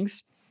those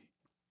things,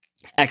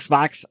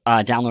 Xbox,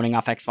 downloading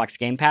off Xbox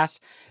Game Pass,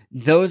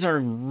 those are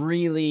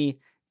really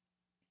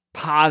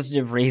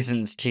positive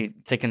reasons to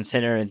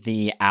consider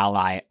the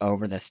Ally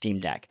over the Steam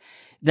Deck.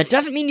 That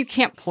doesn't mean you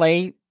can't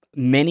play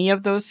many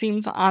of those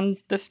themes on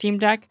the Steam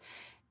Deck.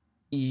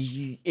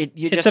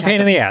 It's a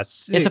pain in the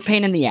ass. It's a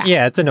pain in the ass.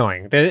 Yeah, it's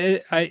annoying.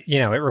 It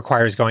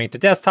requires going into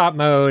desktop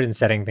mode and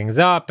setting things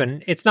up,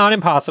 and it's not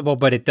impossible,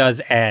 but it does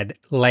add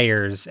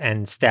layers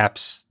and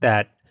steps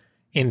that,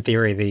 in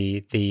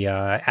theory, the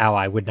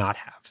Ally would not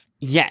have.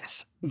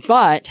 Yes,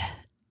 but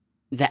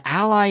the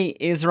Ally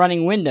is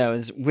running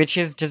Windows, which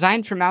is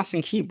designed for mouse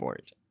and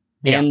keyboard,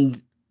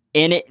 and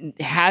it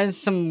has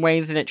some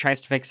ways that it tries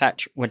to fix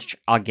that, which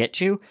I'll get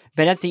to.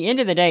 But at the end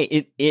of the day,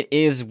 it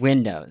is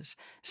Windows.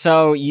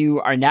 So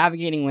you are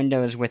navigating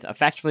Windows with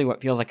effectively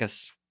what feels like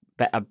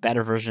a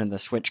better version of the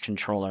Switch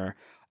controller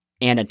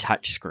and a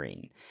touch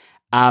screen.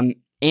 And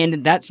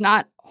that's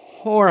not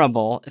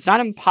horrible. It's not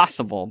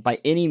impossible by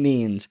any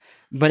means,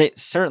 but it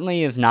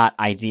certainly is not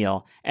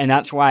ideal. And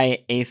that's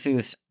why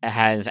Asus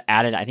has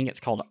added, I think it's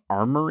called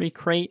Armory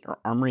Crate or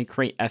Armory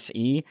Crate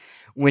SE,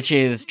 which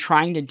is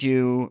trying to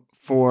do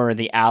for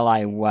the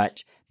Ally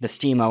what the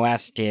Steam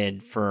OS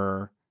did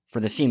for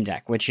the Steam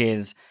Deck, which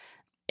is,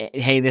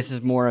 hey, this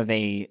is more of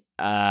a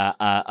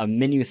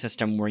menu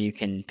system where you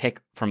can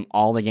pick from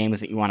all the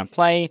games that you want to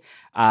play,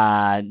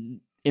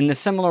 in the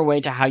similar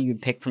way to how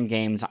you'd pick from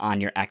games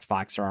on your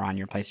Xbox or on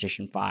your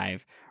PlayStation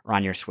 5 or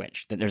on your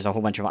Switch. That there's a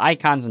whole bunch of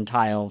icons and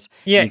tiles.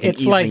 Yeah, you can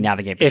it's easily like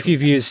navigate between if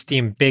you've used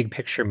Steam Big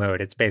Picture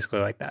mode, it's basically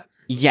like that.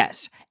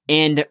 Yes,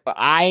 and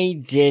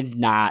I did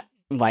not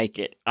like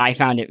it. I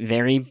found it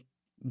very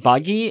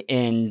buggy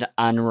and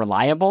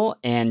unreliable,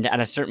 and at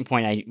a certain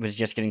point I was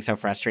just getting so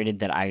frustrated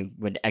that I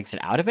would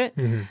exit out of it.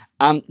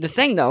 Mm-hmm. The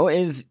thing though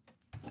is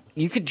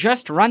you could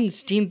just run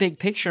Steam Big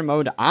Picture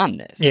mode on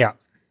this. Yeah.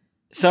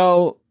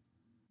 So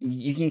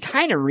you can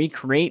kind of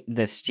recreate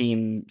the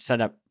Steam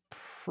setup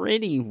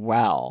pretty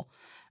well,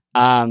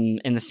 in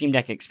the Steam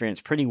Deck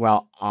experience pretty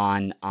well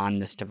on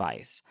this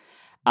device.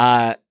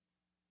 That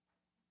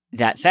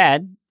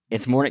said,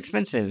 it's more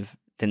expensive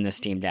than the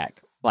Steam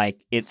Deck.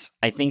 Like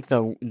I think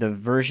the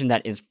version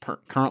that is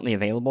currently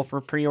available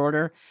for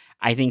pre-order,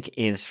 I think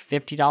is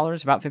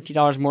 $50, about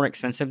 $50 more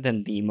expensive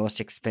than the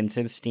most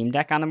expensive Steam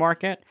Deck on the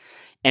market.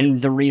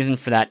 And the reason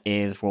for that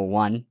is, well,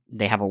 one,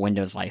 they have a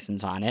Windows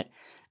license on it.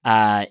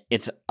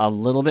 It's a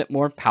little bit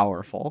more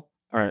powerful,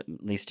 or at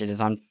least it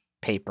is on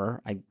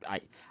paper.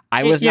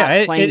 I was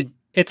not playing.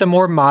 It's a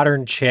more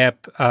modern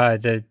chip.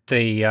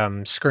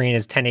 The screen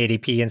is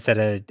 1080p instead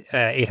of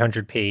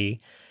 800p,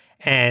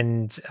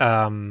 and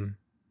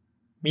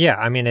yeah,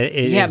 I mean it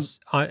is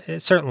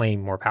certainly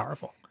more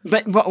powerful.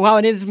 But while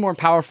it is more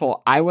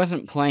powerful, I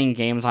wasn't playing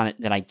games on it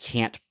that I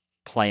can't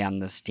play on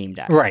the Steam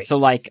Deck. Right. So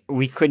like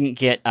we couldn't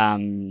get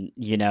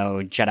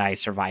Jedi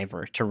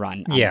Survivor to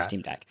run on the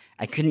Steam Deck.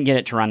 I couldn't get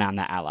it to run on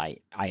the Ally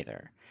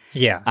either.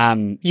 Yeah.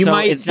 You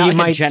might see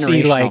like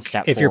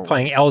if you're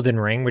playing Elden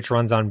Ring, which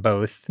runs on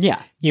both.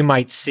 Yeah. You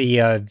might see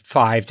a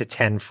 5 to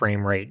 10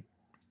 frame rate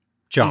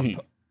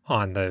jump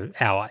on the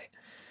Ally.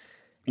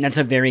 That's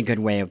a very good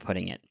way of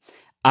putting it.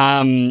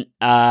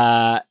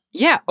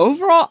 Yeah,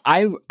 overall,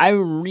 I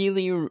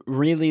really,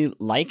 really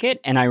like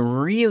it, and I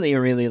really,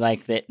 really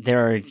like that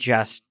there are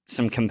just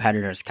some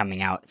competitors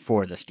coming out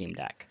for the Steam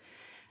Deck.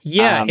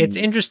 Yeah, it's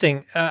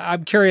interesting.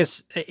 I'm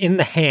curious, in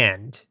the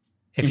hand,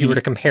 if you were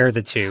to compare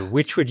the two,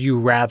 which would you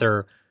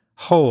rather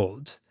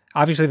hold?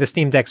 Obviously, the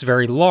Steam Deck's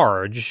very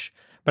large,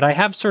 but I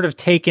have sort of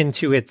taken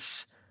to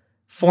its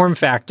form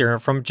factor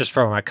from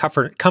a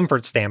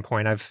comfort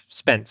standpoint. I've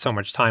spent so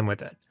much time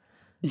with it.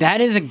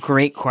 That is a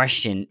great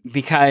question,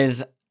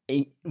 because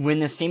when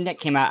the Steam Deck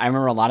came out, I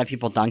remember a lot of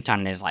people dunked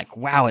on it as like,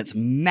 wow, it's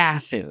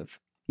massive.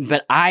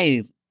 But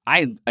I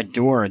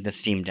adore the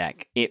Steam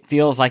Deck. It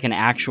feels like an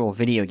actual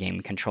video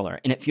game controller,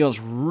 and it feels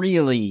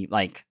really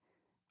like,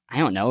 I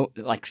don't know,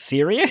 like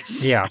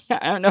serious? Yeah.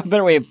 I don't know a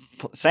better way of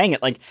saying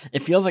it. Like,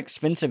 it feels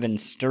expensive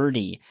and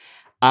sturdy.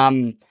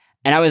 And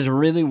I was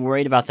really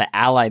worried about the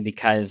Ally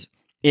because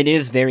it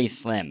is very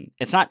slim.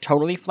 It's not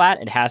totally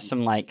flat. It has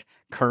some like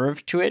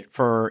curve to it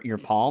for your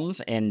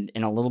palms and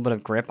a little bit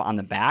of grip on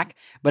the back,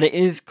 but it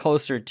is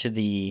closer to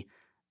the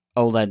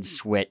OLED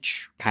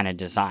Switch kind of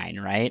design,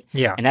 right?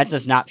 Yeah. And that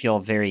does not feel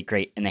very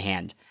great in the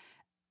hand.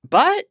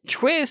 But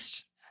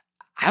Twist,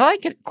 I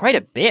like it quite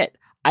a bit.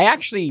 I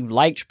actually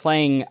liked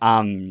playing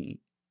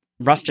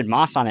Rusted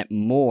Moss on it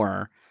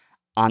more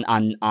on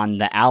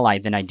the Ally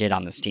than I did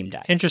on the Steam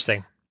Deck.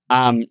 Interesting.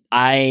 Something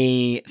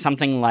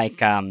like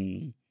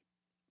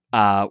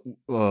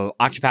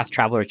Octopath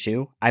Traveler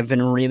 2, I've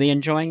been really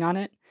enjoying on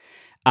it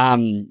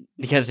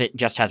because it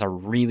just has a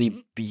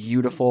really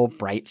beautiful,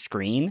 bright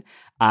screen.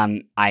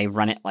 I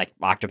run it like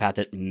Octopath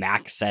at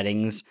max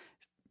settings,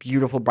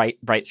 beautiful,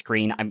 bright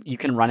screen. You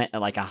can run it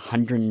at like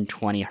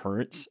 120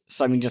 hertz.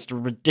 So, I mean, just a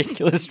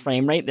ridiculous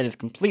frame rate that is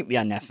completely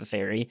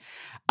unnecessary.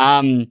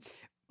 And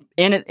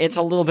it's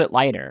a little bit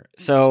lighter.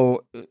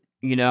 So,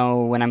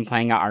 when I'm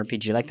playing an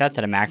RPG like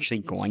that I'm actually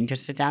going to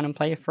sit down and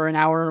play for an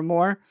hour or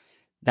more,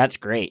 that's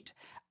great.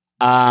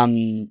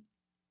 That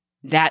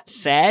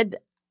said,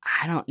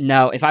 I don't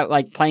know if I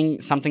like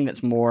playing something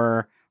that's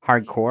more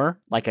hardcore,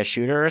 like a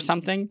shooter or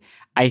something.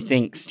 I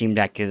think Steam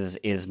Deck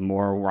is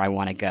more where I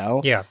want to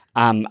go. Yeah.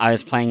 I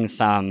was playing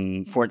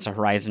some Forza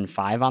Horizon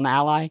 5 on the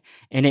Ally,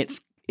 and it's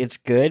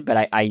good,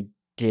 but I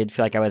did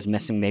feel like I was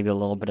missing maybe a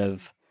little bit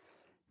of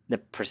the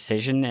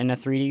precision in a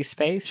 3D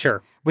space.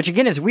 Sure. Which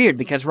again is weird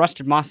because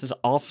Rusted Moss is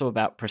also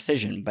about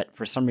precision, but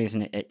for some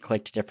reason it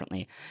clicked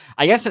differently.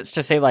 I guess it's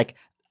to say like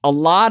a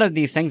lot of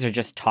these things are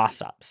just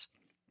toss-ups.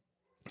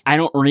 I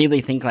don't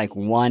really think like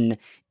one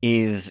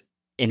is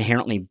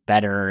inherently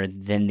better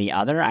than the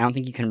other. I don't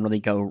think you can really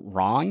go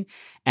wrong.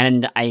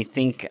 And I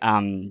think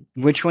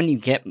which one you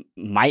get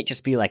might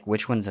just be like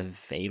which one's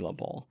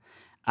available.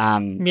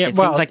 Seems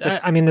like this.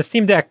 I mean, the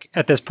Steam Deck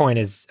at this point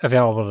is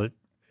available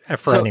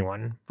for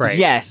anyone, right?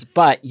 Yes,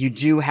 but you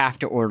do have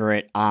to order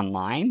it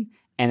online,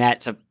 and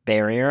that's a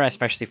barrier,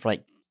 especially for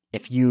like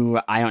if you,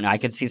 I don't know, I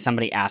could see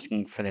somebody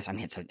asking for this. I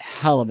mean, it's a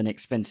hell of an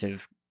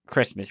expensive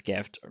Christmas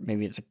gift, or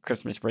maybe it's a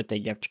Christmas birthday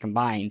gift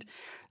combined.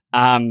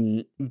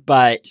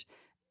 But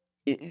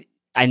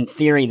in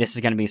theory, this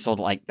is going to be sold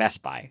at like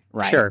Best Buy,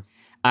 right? Sure.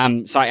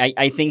 So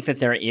I think that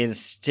there is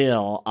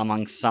still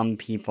among some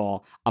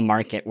people a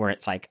market where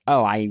it's like,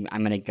 oh, I'm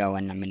going to go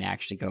and I'm going to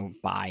actually go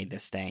buy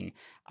this thing.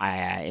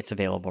 It's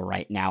available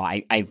right now.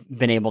 I've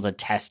been able to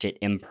test it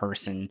in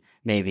person,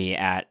 maybe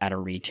at a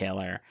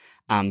retailer,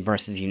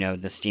 versus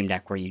the Steam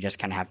Deck where you just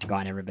kind of have to go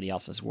on everybody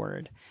else's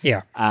word.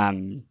 Yeah.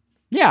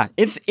 Yeah.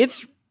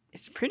 It's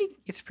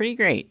pretty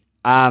great.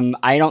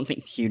 I don't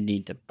think you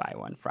need to buy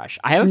one fresh.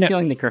 I have a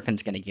feeling that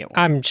Griffin's going to get one.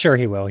 I'm sure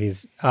he will.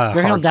 He's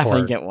Griffin will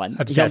definitely get one.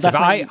 Obsessive.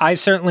 I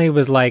certainly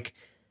was like,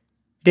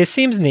 this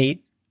seems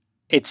neat.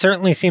 It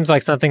certainly seems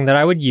like something that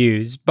I would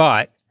use,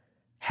 but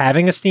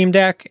having a Steam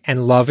Deck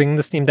and loving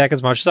the Steam Deck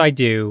as much as I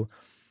do,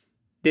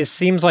 this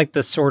seems like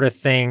the sort of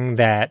thing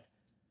that,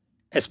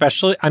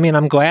 especially, I mean,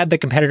 I'm glad the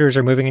competitors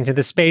are moving into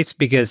this space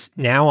because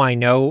now I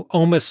know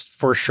almost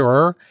for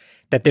sure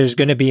that there's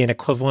going to be an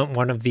equivalent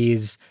one of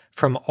these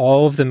from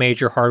all of the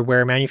major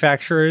hardware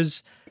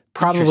manufacturers,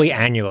 probably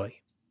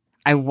annually.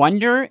 I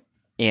wonder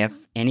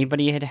if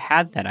anybody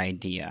had that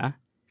idea,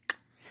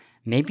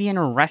 maybe in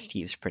a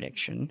Resties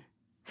prediction.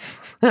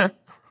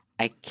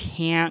 I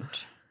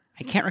can't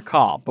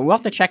recall, but we'll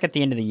have to check at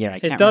the end of the year.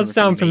 It does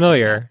sound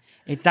familiar.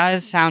 It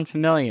does sound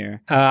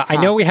familiar. I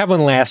know we had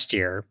one last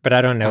year, but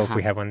I don't know if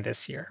we have one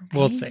this year.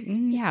 We'll see.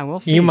 Yeah, we'll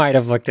see. You might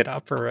have looked it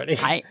up already.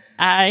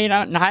 I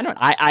don't know.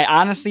 I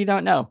honestly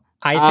don't know.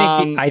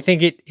 I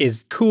think it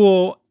is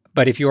cool,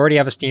 but if you already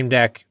have a Steam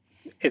Deck,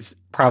 it's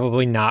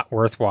probably not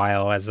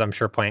worthwhile, as I'm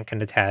sure Plant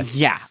can attest.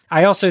 Yeah.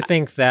 I also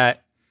think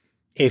that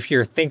if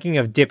you're thinking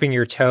of dipping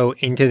your toe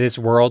into this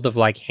world of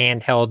like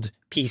handheld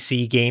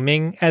PC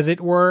gaming, as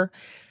it were,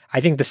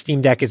 I think the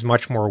Steam Deck is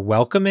much more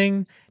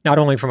welcoming, not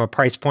only from a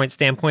price point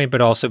standpoint,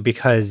 but also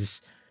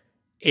because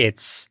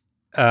it's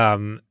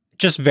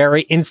just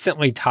very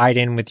instantly tied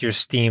in with your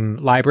Steam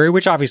library,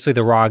 which obviously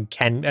the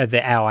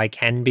the Ally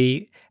can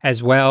be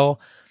as well.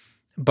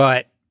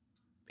 But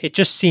it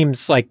just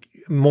seems like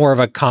more of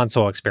a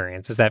console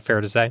experience. Is that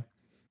fair to say?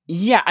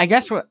 Yeah, I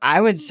guess what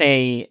I would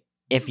say,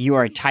 if you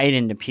are tied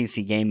into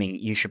PC gaming,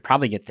 you should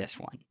probably get this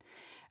one.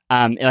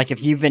 Like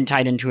if you've been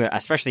tied into it,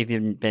 especially if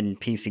you've been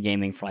PC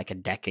gaming for like a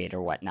decade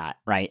or whatnot,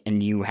 right?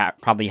 And you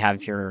probably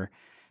have your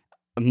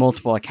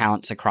multiple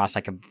accounts across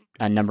like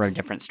a number of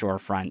different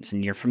storefronts,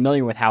 and you're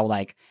familiar with how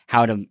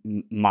to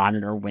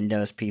monitor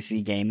Windows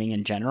PC gaming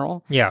in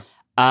general. Yeah.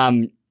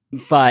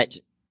 But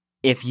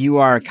if you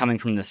are coming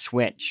from the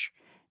Switch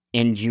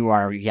and you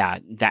are,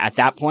 at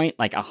that point,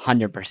 like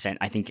 100%,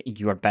 I think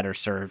you are better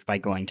served by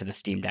going to the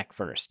Steam Deck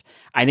first.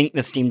 I think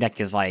the Steam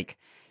Deck is like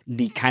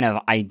the kind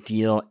of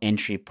ideal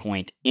entry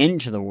point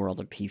into the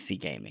world of PC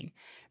gaming,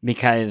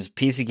 because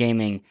PC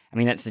gaming, I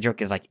mean, that's the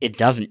joke, is like, it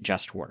doesn't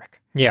just work.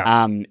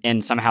 Yeah.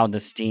 And somehow the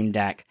Steam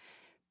Deck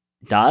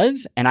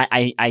does. And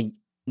I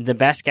the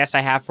best guess I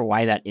have for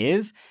why that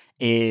is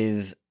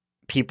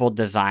people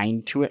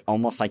designed to it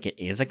almost like it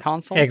is a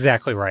console.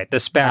 Exactly right. The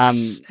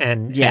specs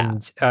and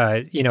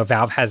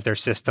Valve has their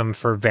system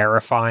for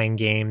verifying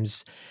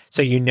games.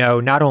 So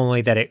not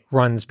only that it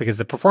runs because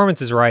the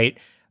performance is right,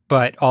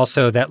 but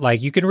also that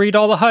like you can read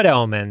all the HUD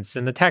elements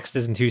and the text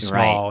isn't too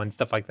small and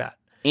stuff like that.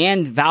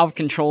 And Valve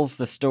controls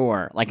the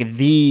store, like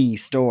the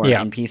store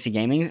in PC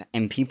gaming,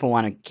 and people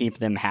want to keep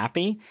them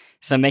happy.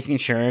 So making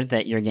sure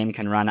that your game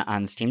can run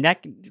on Steam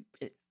Deck,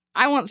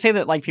 I won't say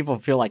that like people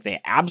feel like they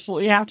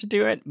absolutely have to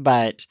do it,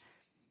 but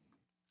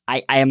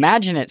I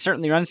imagine it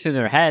certainly runs through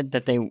their head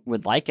that they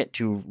would like it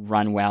to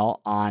run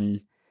well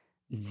on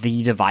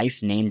the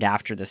device named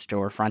after the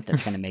storefront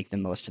that's going to make the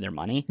most of their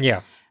money.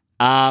 Yeah.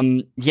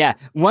 One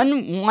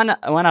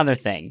other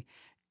thing.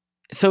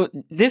 So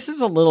this is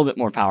a little bit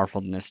more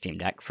powerful than the Steam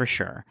Deck for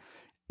sure,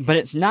 but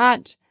it's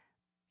not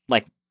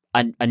like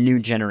a new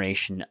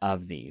generation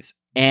of these.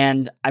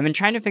 And I've been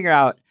trying to figure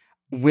out,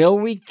 will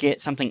we get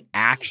something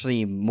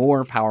actually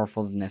more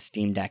powerful than the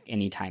Steam Deck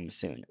anytime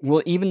soon?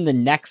 Will even the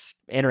next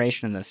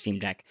iteration of the Steam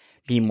Deck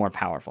be more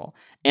powerful?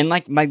 And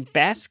like my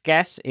best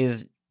guess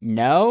is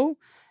no.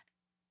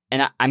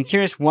 And I'm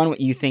curious, one, what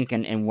you think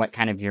and what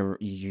kind of your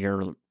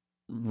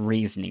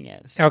reasoning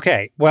is.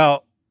 Okay,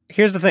 well,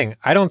 here's the thing.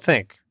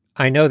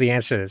 I know the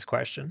answer to this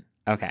question.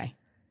 Okay.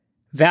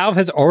 Valve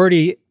has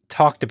already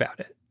talked about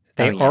it.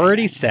 They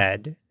already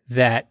said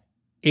that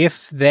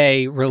if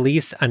they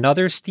release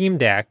another Steam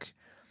Deck,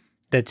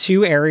 the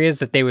two areas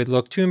that they would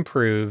look to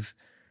improve,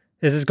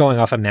 this is going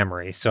off of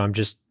memory,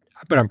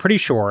 but I'm pretty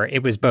sure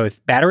it was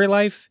both battery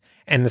life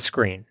and the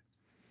screen.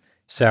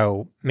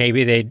 So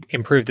maybe they'd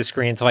improve the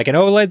screen to like an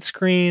OLED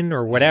screen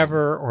or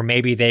whatever, or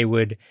maybe they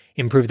would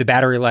improve the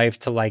battery life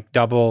to like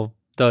double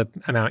the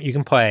amount you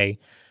can play,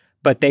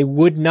 but they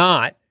would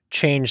not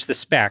change the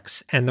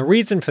specs. And the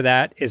reason for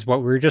that is what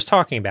we were just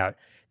talking about.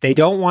 They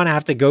don't want to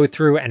have to go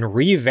through and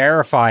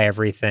re-verify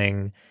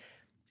everything.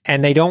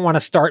 And they don't want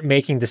to start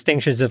making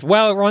distinctions of,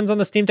 well, it runs on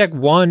the Steam Deck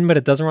 1, but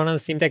it doesn't run on the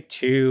Steam Deck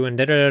 2, and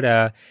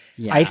da-da-da-da.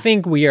 Yeah. I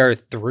think we are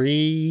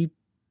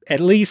at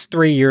least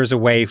 3 years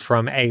away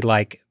from a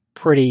like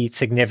pretty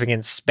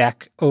significant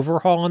spec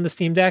overhaul on the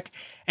Steam Deck,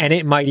 and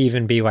it might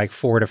even be like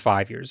 4 to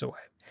 5 years away.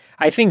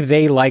 I think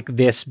they like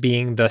this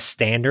being the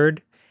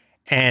standard,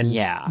 and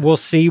we'll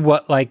see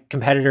what like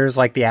competitors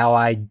like the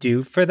Ally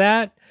do for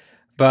that,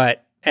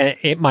 but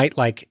it might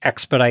like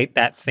expedite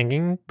that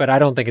thinking, but I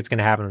don't think it's going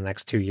to happen in the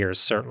next 2 years,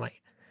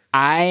 certainly.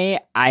 I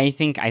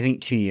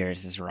think 2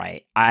 years is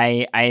right.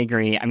 I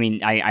agree. I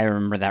mean, I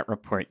remember that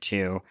report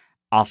too.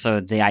 Also,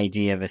 the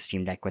idea of a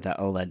Steam Deck with an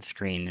OLED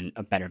screen and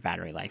a better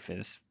battery life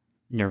is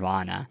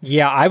nirvana.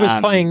 Yeah, I was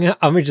playing,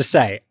 let me just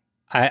say,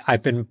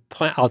 I've been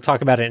playing, I'll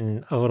talk about it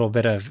in a little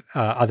bit of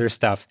other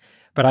stuff,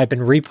 but I've been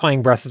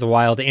replaying Breath of the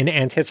Wild in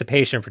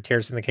anticipation for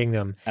Tears in the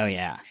Kingdom. Oh,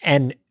 yeah.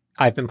 And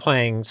I've been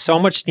playing so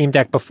much Steam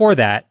Deck before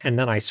that, and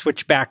then I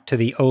switched back to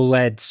the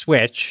OLED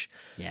Switch.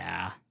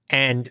 Yeah.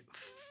 And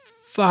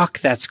fuck,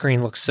 that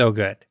screen looks so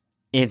good.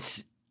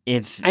 It's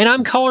and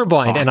I'm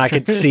colorblind, and I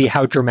could see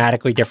how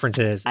dramatically different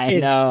it is. I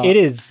know. It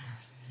is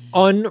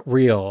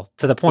unreal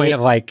to the point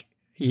of like,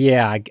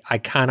 I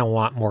kind of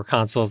want more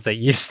consoles that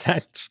use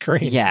that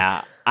screen.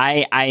 Yeah.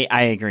 I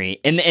agree.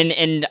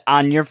 And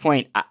on your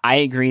point, I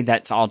agree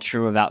that's all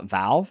true about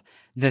Valve.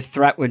 The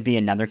threat would be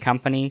another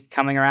company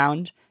coming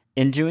around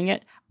and doing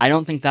it. I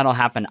don't think that'll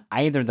happen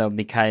either, though,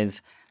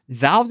 because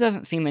Valve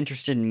doesn't seem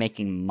interested in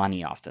making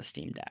money off the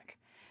Steam Deck.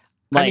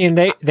 I mean,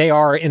 they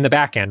are in the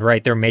back end,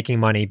 right? They're making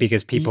money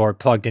because people are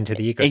plugged into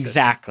the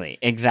ecosystem.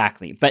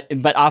 Exactly.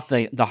 But off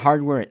the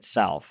hardware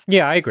itself,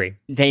 yeah, I agree.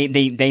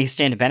 They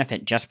stand to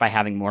benefit just by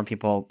having more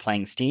people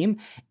playing Steam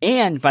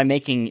and by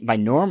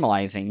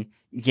normalizing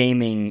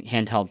gaming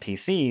handheld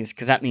PCs,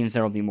 because that means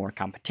there will be more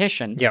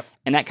competition. Yep.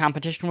 And that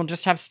competition will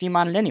just have Steam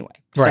on it anyway.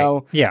 Right.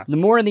 So yeah, the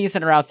more of these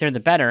that are out there, the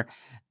better.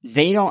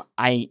 They don't,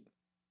 I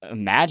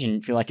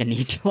imagine, feel like a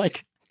need to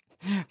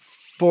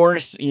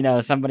force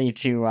somebody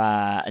to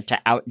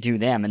outdo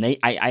them, and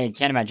I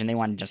can't imagine they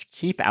want to just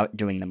keep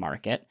outdoing the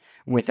market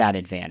with that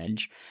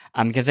advantage,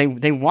 because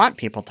they want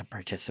people to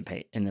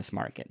participate in this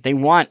market. They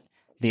want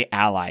the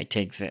Ally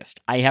to exist.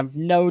 I have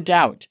no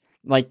doubt.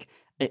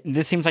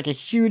 This seems like a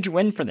huge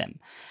win for them,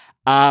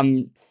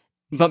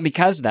 but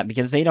because of that,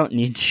 because they don't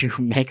need to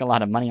make a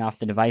lot of money off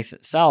the device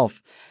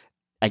itself,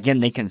 again,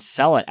 they can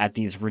sell it at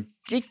these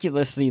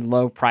ridiculously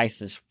low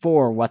prices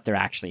for what they're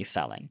actually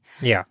selling.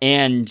 Yeah,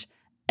 and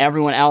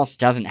everyone else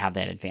doesn't have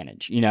that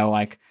advantage.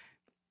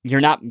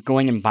 You're not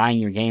going and buying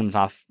your games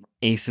off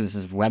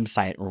Asus's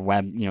website or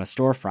web,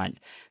 storefront.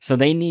 So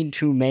they need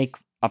to make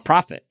a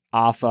profit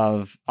off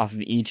of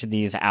each of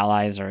these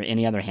Allies or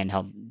any other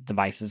handheld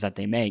devices that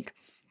they make,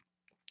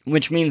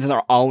 which means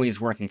they're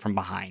always working from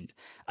behind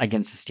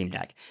against the Steam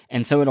Deck.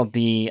 And so it'll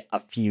be a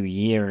few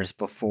years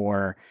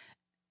before,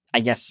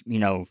 I guess,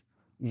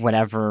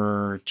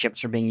 whatever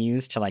chips are being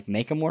used to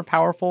make a more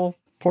powerful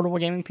portable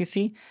gaming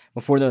PC,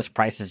 before those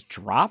prices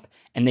drop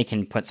and they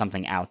can put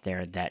something out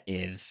there that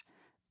is,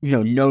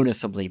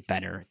 noticeably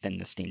better than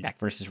the Steam Deck,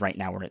 versus right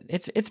now where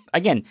it's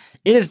again,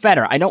 it is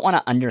better. I don't want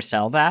to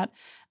undersell that.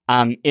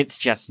 It's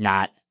just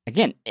not,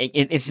 again,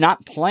 it's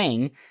not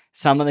playing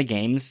some of the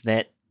games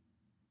that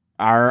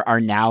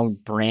are now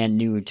brand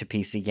new to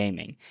PC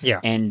gaming. Yeah.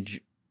 And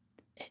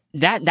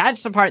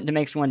that's the part that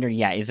makes me wonder,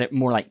 is it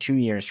more like 2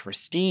 years for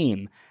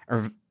Steam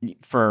or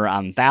for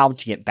Valve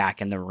to get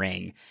back in the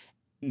ring?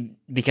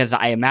 Because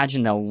I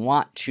imagine they'll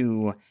want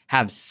to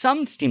have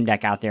some Steam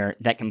Deck out there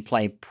that can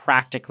play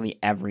practically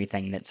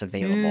everything that's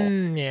available.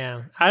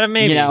 Yeah,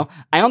 maybe. I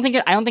don't think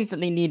that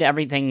they need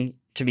everything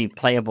to be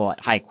playable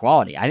at high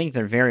quality. I think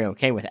they're very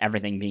okay with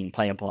everything being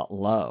playable at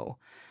low.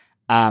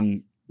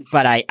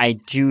 But I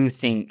do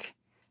think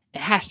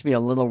it has to be a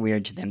little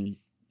weird to them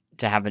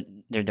to have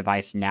their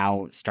device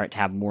now start to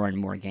have more and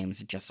more games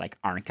that just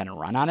aren't going to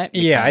run on it.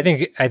 Yeah, I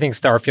think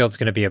Starfield's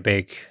going to be a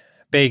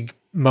big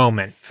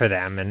moment for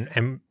them, and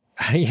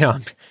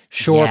I'm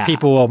sure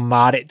people will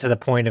mod it to the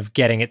point of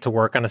getting it to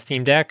work on a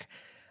Steam Deck,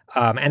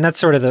 and that's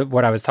sort of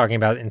what I was talking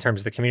about in terms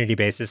of the community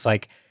base. It's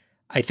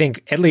I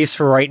think, at least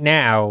for right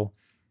now,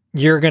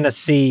 you're going to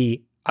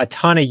see a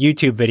ton of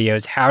YouTube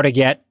videos how to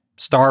get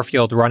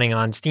Starfield running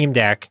on Steam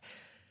Deck.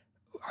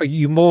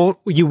 You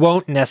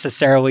won't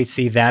necessarily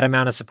see that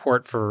amount of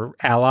support for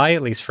Ally,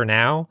 at least for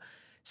now.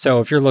 So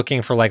if you're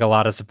looking for a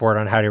lot of support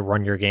on how to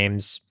run your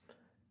games,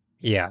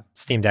 yeah,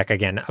 Steam Deck,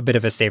 again, a bit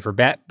of a safer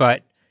bet.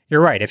 But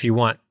you're right. If you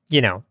want,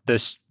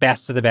 the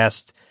best of the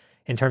best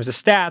in terms of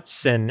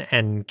stats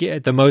and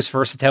get the most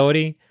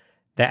versatility,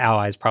 the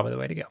Ally is probably the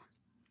way to go.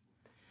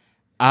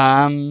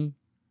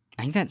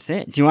 I think that's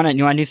it. Do you want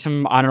to do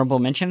some honorable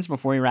mentions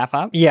before we wrap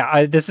up?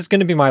 Yeah, this is going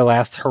to be my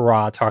last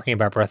hurrah talking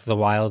about Breath of the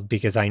Wild,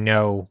 because I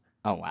know.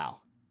 Oh wow.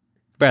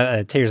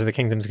 Tears of the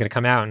Kingdom is going to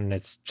come out and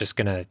it's just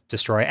going to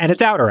destroy it. And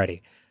it's out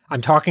already.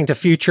 I'm talking to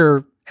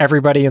future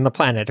everybody in the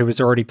planet who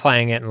was already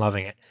playing it and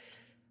loving it.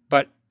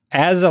 But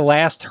as a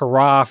last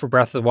hurrah for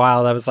Breath of the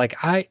Wild, I was like,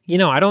 I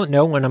don't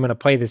know when I'm going to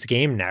play this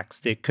game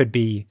next. It could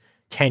be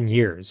 10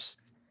 years.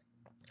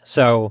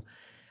 So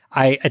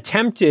I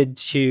attempted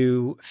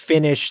to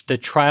finish the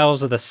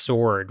Trials of the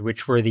Sword,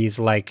 which were these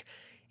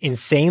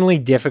insanely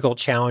difficult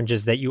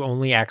challenges that you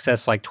only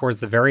access towards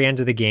the very end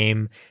of the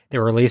game. They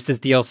were released as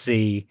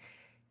DLC.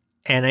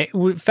 And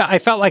I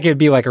felt like it'd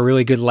be a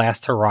really good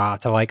last hurrah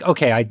to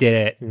okay, I did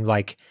it,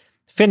 and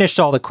finished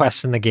all the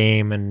quests in the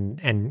game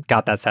and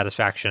got that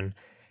satisfaction.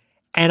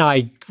 And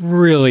I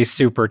really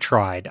super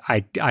tried.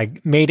 I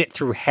made it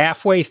through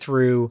halfway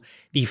through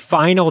the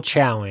final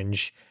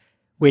challenge,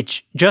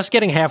 which just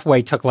getting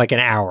halfway took an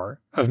hour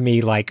of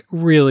me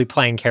really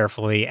playing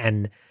carefully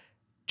and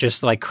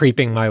just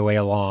creeping my way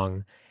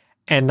along.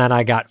 And then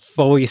I got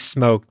fully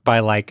smoked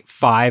by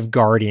 5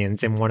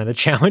 guardians in one of the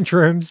challenge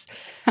rooms.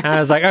 And I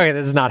was like, okay,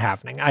 this is not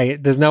happening.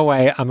 There's no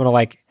way I'm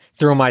going to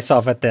throw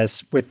myself at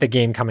this with the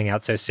game coming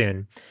out so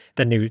soon,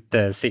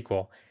 the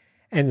sequel.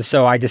 And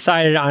so I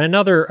decided on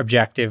another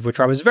objective, which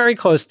I was very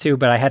close to,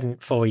 but I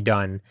hadn't fully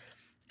done.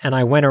 And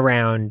I went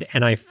around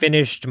and I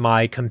finished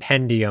my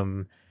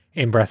compendium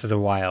in Breath of the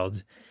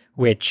Wild,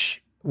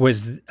 which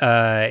was,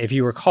 if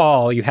you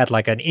recall, you had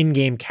an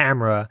in-game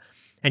camera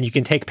and you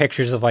can take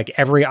pictures of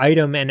every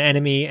item and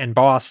enemy and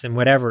boss and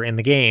whatever in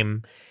the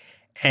game,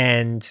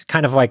 and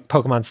kind of like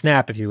Pokemon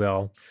Snap, if you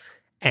will.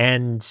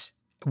 And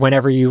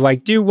whenever you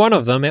like do one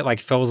of them, it like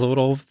fills a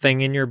little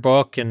thing in your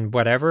book and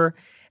whatever.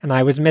 And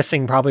I was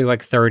missing probably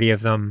like 30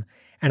 of them.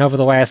 And over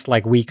the last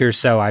like week or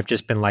so, I've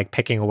just been like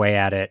picking away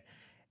at it.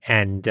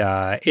 And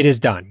it is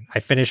done. I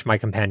finished my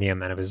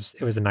compendium, and it was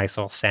a nice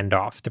little send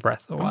off to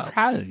Breath of the Wild. I'm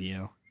proud of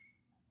you.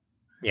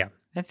 Yeah,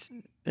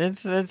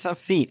 it's a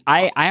feat.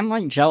 I'm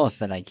like jealous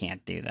that I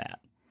can't do that.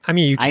 I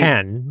mean, you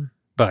can,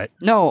 but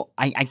no,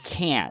 I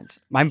can't.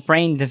 My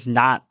brain does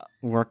not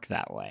work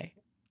that way.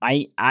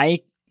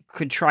 I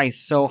could try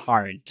so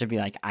hard to be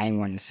like, I'm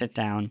going to sit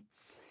down.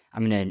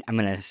 I'm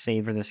gonna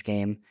savor this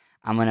game.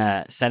 I'm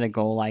gonna set a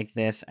goal like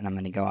this, and I'm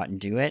gonna go out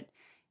and do it.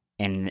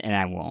 And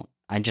I won't.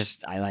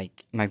 I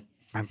like my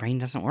brain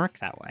doesn't work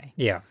that way.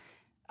 Yeah.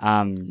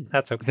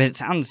 That's okay. But it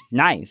sounds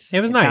nice.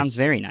 It was nice. It sounds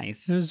very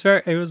nice. It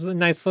was a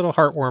nice little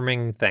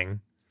heartwarming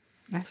thing.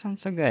 That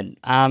sounds so good.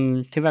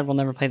 Too bad we'll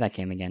never play that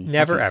game again.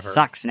 Never ever.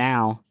 Sucks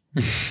now.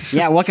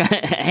 Yeah,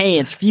 hey,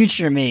 it's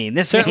future me.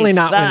 This certainly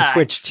not sucks. when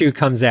Switch 2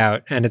 comes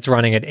out and it's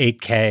running at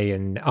 8K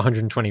and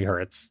 120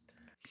 hertz.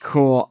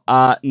 Cool.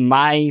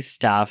 My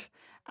stuff.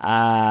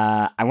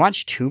 I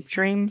watched Hoop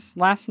Dreams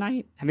last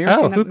night. Have you ever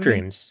seen that Hoop movie?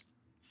 Dreams.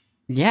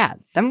 Yeah,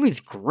 that movie's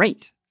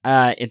great.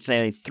 It's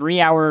a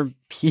 3-hour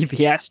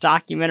PBS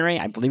documentary.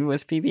 I believe it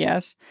was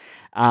PBS.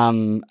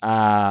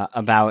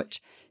 About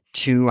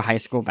 2 high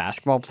school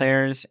basketball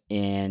players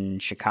in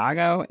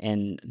Chicago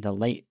in the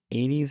late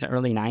 80s,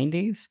 early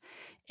 90s.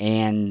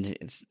 And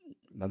it's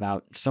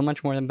about so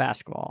much more than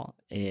basketball.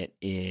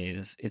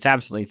 It's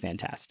absolutely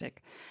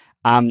fantastic.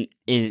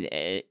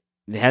 It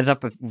heads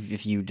up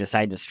if you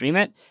decide to stream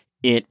it.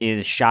 It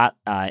is shot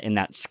in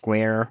that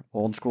square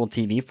old school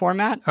TV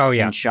format. Oh,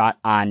 yeah. And shot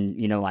on,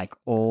 like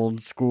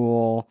old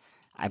school,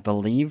 I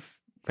believe,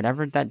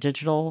 whatever that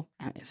digital,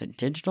 is it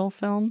digital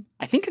film?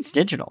 I think it's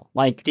digital.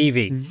 Like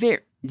DV.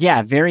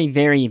 Very,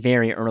 very,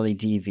 very early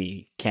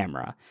DV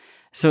camera.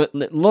 So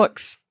it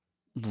looks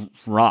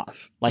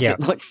rough. Like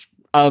it looks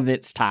of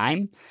its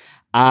time.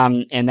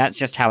 And that's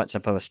just how it's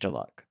supposed to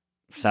look.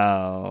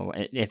 So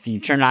if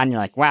you turn it on, you're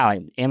like, wow,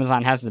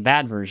 Amazon has the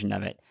bad version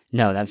of it.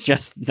 No, that's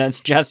just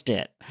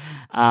it.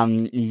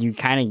 You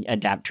kind of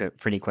adapt to it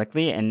pretty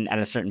quickly, and at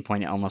a certain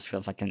point, it almost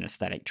feels like an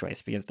aesthetic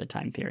choice because of the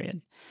time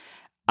period.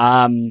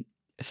 So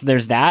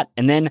there's that,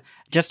 and then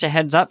just a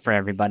heads up for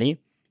everybody: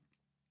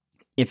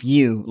 if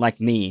you, like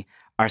me,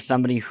 are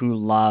somebody who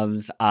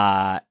loves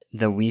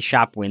the We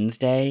Shop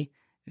Wednesday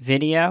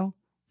video,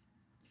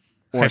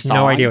 or I have song,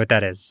 no idea what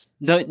that is.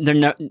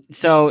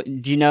 So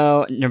do you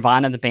know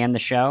Nirvana, the band, The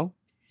Show?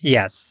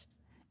 Yes.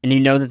 And you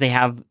know that they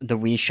have the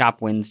We Shop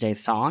Wednesday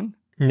song?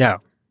 No.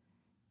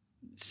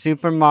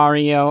 Super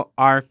Mario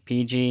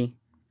RPG.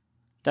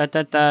 Da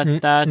da da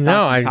da.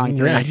 No,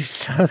 I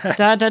just know that.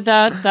 Da da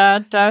da da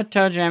da.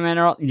 Toe Jam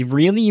Mineral.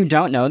 Really, you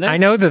don't know this? I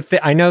know the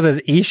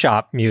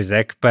eShop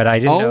music, but I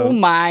didn't know. Oh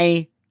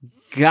my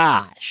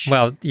gosh.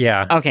 Well,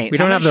 yeah. Okay, we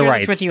so don't I'm have the share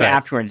rights this with you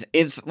afterwards.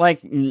 It's like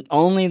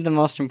only the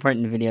most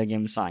important video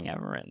game song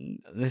ever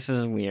written. This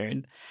is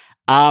weird.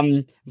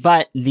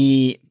 But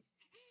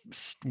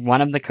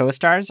one of the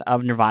co-stars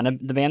of Nirvana,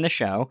 the band, The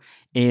Show,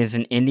 is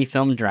an indie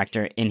film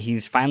director, and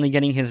he's finally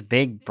getting his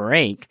big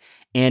break.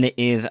 And it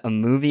is a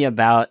movie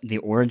about the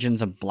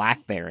origins of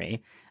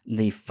BlackBerry,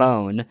 the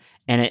phone,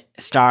 and it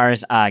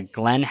stars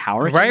Glenn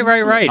Howerton.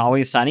 Right. It's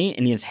Always Sunny,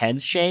 and he has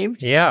heads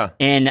shaved. Yeah.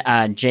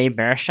 And Jay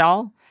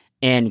Baruchel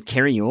and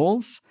Carrie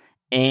Ewells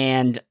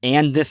and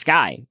this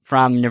guy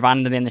from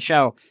Nirvana, the band, The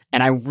Show.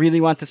 And I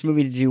really want this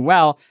movie to do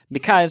well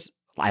because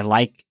I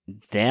like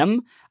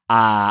them.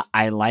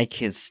 I like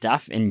his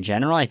stuff in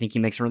general. I think he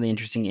makes really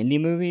interesting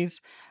indie movies.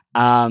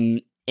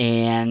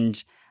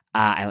 And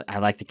I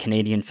like the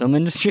Canadian film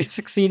industry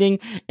succeeding.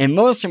 And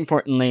most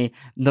importantly,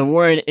 the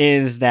word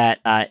is that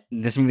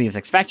this movie is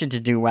expected to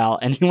do well,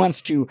 and he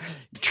wants to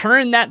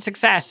turn that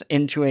success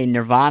into a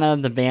Nirvana,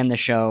 the band, The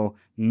Show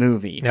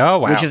movie. Oh,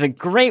 wow. Which is a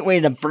great way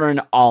to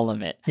burn all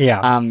of it.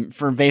 Yeah.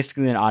 For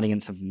basically an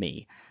audience of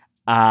me.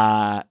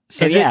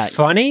 Is it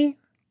funny,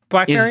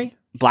 BlackBerry?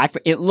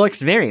 It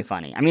looks very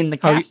funny. I mean, the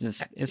cast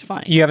is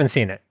funny. You haven't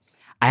seen it?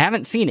 I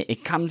haven't seen it.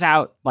 It comes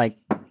out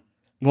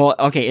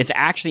it's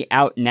actually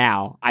out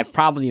now. I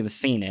probably have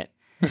seen it.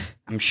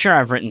 I'm sure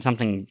I've written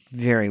something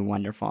very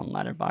wonderful on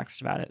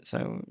Letterboxd about it,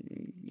 so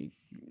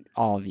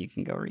all of you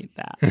can go read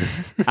that.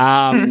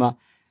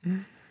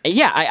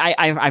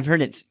 I've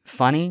heard it's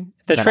funny.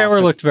 The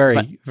trailer looked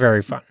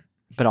very fun.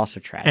 But also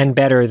tragic. And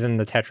better than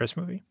the Tetris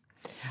movie.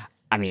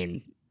 I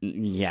mean,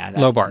 yeah.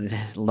 Low bar.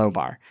 Low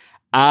bar.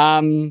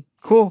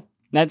 Cool.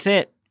 That's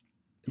it.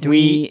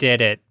 We did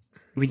it.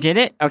 We did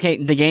it? Okay,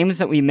 the games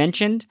that we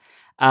mentioned,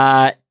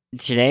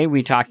 today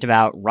we talked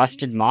about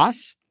Rusted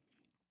Moss.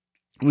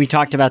 We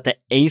talked about the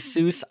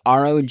Asus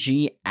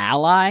ROG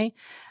Ally.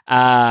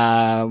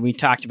 We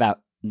talked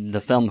about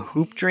the film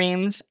Hoop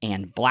Dreams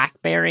and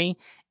BlackBerry.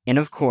 And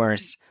of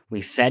course,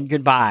 we said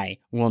goodbye.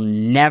 We'll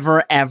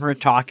never, ever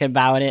talk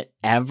about it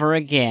ever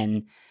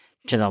again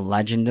to The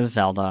Legend of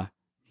Zelda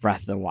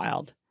Breath of the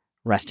Wild.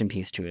 Rest in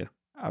peace to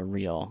a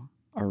real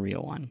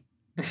one.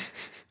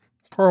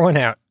 Pour one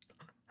out.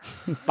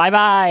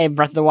 Bye-bye,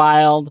 Breath of the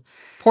Wild.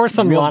 Pour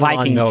some real Lon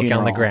Viking milk funeral.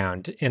 on the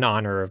ground in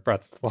honor of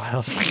Breath of the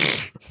Wild.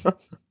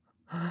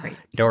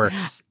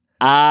 Dorks.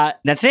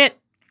 That's it.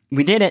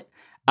 We did it.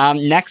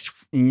 Next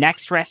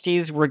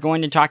Resties, we're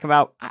going to talk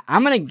about.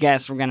 I'm gonna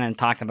guess we're gonna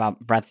talk about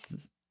Breath.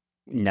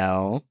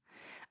 No,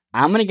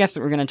 I'm gonna guess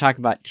that we're gonna talk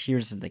about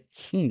Tears of the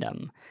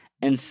Kingdom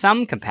in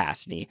some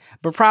capacity,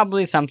 but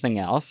probably something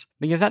else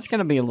because that's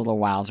gonna be a little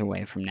whiles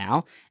away from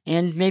now,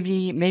 and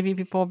maybe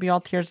people will be all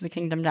Tears of the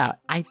Kingdom out.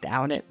 I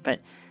doubt it,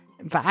 but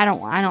I don't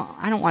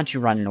want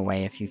you running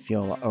away if you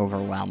feel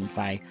overwhelmed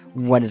by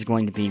what is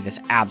going to be this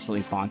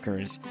absolutely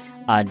bonkers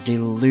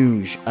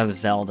deluge of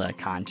Zelda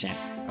content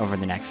over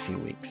the next few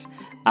weeks.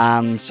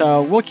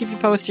 So we'll keep you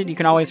posted. You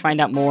can always find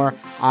out more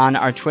on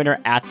our Twitter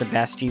at the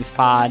Besties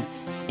Pod.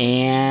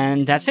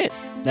 And that's it.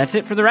 That's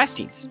it for the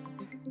Resties.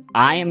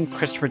 I am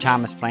Christopher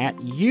Thomas Plant.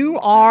 You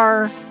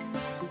are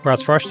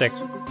Russ Frushtick.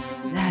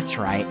 That's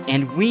right.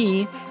 And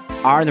we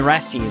are the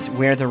Resties,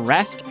 where the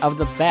rest of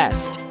the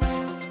best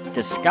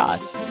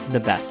discuss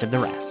the best of the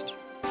rest.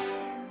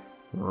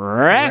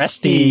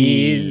 Resties.